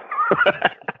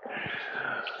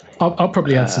I'll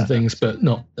probably add some things, but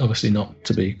obviously not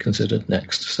to be considered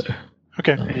next. So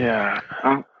Okay. yeah.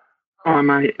 I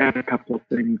might add a couple of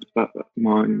things, but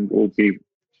mine will be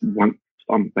once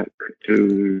I'm back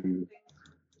to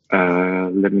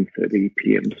 11:30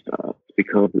 p.m. starts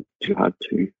because it's too hard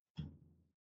to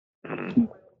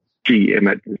GM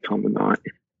at this time of night.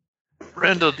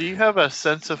 Randall, do you have a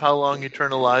sense of how long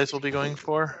Eternal Lies will be going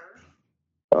for?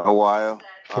 A while.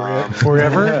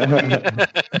 Forever?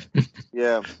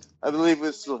 Yeah, I believe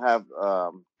we still have.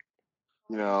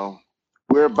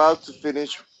 We're about to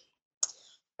finish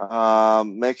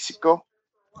Mexico,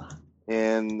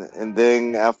 and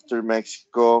then after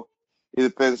Mexico, it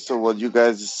depends on what you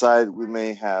guys decide. We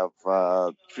may have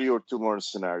 3 or 2 more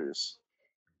scenarios.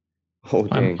 Oh,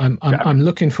 dang. I'm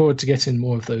looking forward to getting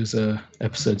more of those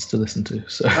episodes to listen to.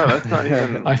 So that's not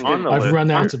even on the I've list.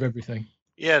 run out of everything.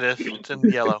 Yeah, it is. It's in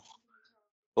yellow.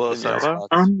 Below In yellow?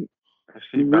 sunspots. I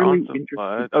see Really balance of interested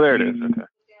blood. Oh, there it is. Okay.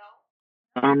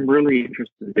 I'm really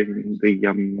interested in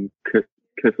the Curse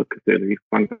of Cthulhu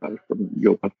fungi from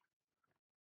Europe.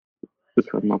 To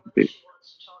come up a bit.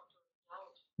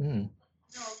 Hmm.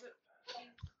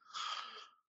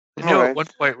 I know Alright. at one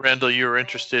point, Randall, you were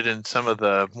interested in some of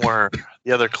the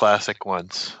other classic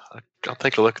ones. I'll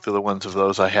take a look through the ones of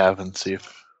those I have and see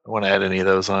if I want to add any of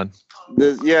those on.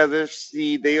 There's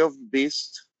the Day of the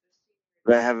Beast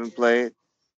that I haven't played,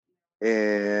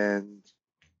 and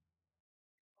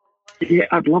Yeah,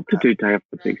 I'd love to do Day of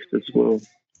the Beast as well.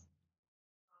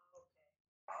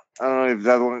 I don't know if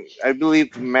that one. I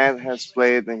believe Matt has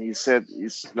played, and he said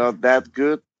it's not that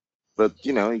good, but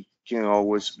it can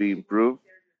always be improved.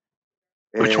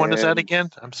 Which one is that And again?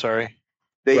 I'm sorry.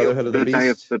 Brotherhood of the Day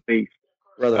of Beast. the Beast.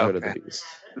 Brotherhood of Okay. the Beast.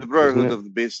 The Brotherhood Isn't it? of the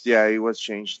Beast. Yeah, it was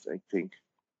changed, I think.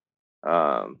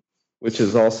 Which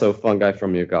is also fungi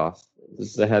from Yuggoth.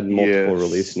 They had multiple Yes.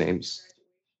 release names.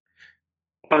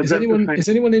 Oh, Is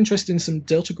anyone interested in some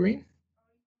Delta Green?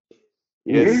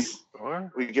 Yes,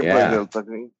 Sure. we can Yeah. play Delta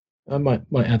Green. I might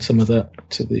add some of that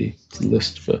to the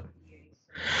list.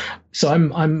 So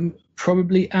I'm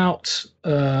probably out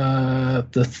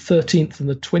the 13th and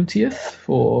the 20th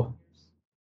for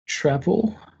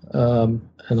travel, and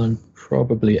I'm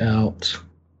probably out.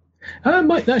 I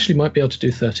might be able to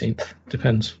do 13th.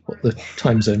 Depends what the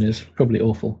time zone is. Probably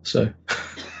awful. So,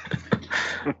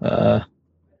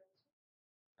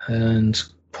 and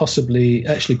possibly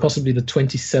the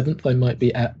 27th, I might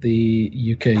be at the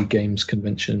UK Games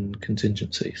Convention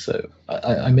contingency. So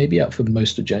I may be out for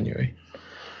most of January.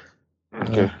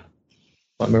 Okay.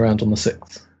 I'm around on the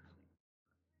 6th.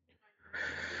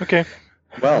 Okay.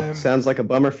 Well, sounds like a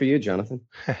bummer for you, Jonathan.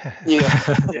 Yeah.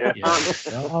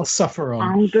 I'll suffer on.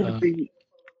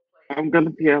 I'm gonna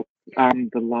be out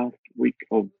the last week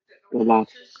of the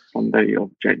last Sunday of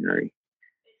January.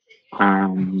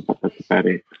 But that's about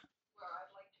it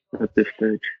at this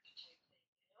stage.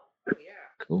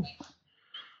 Cool.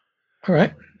 All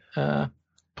right.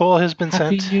 Poll has been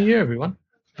Happy sent. New Year, everyone.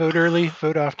 Vote early,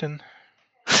 vote often.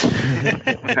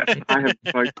 I have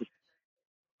voted.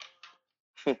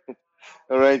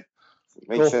 All right,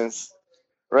 makes Cool. sense.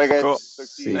 All right, guys. Cool. Talk to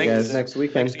See you you Thanks. guys next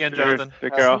weekend. Thanks again, Jonathan.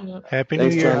 Take care. all. Happy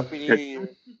Thanks, New Year. Tom. Happy New Year.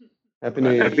 Happy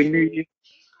New Year. Happy New Year.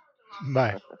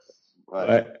 Bye. Bye.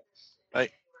 Bye. Bye.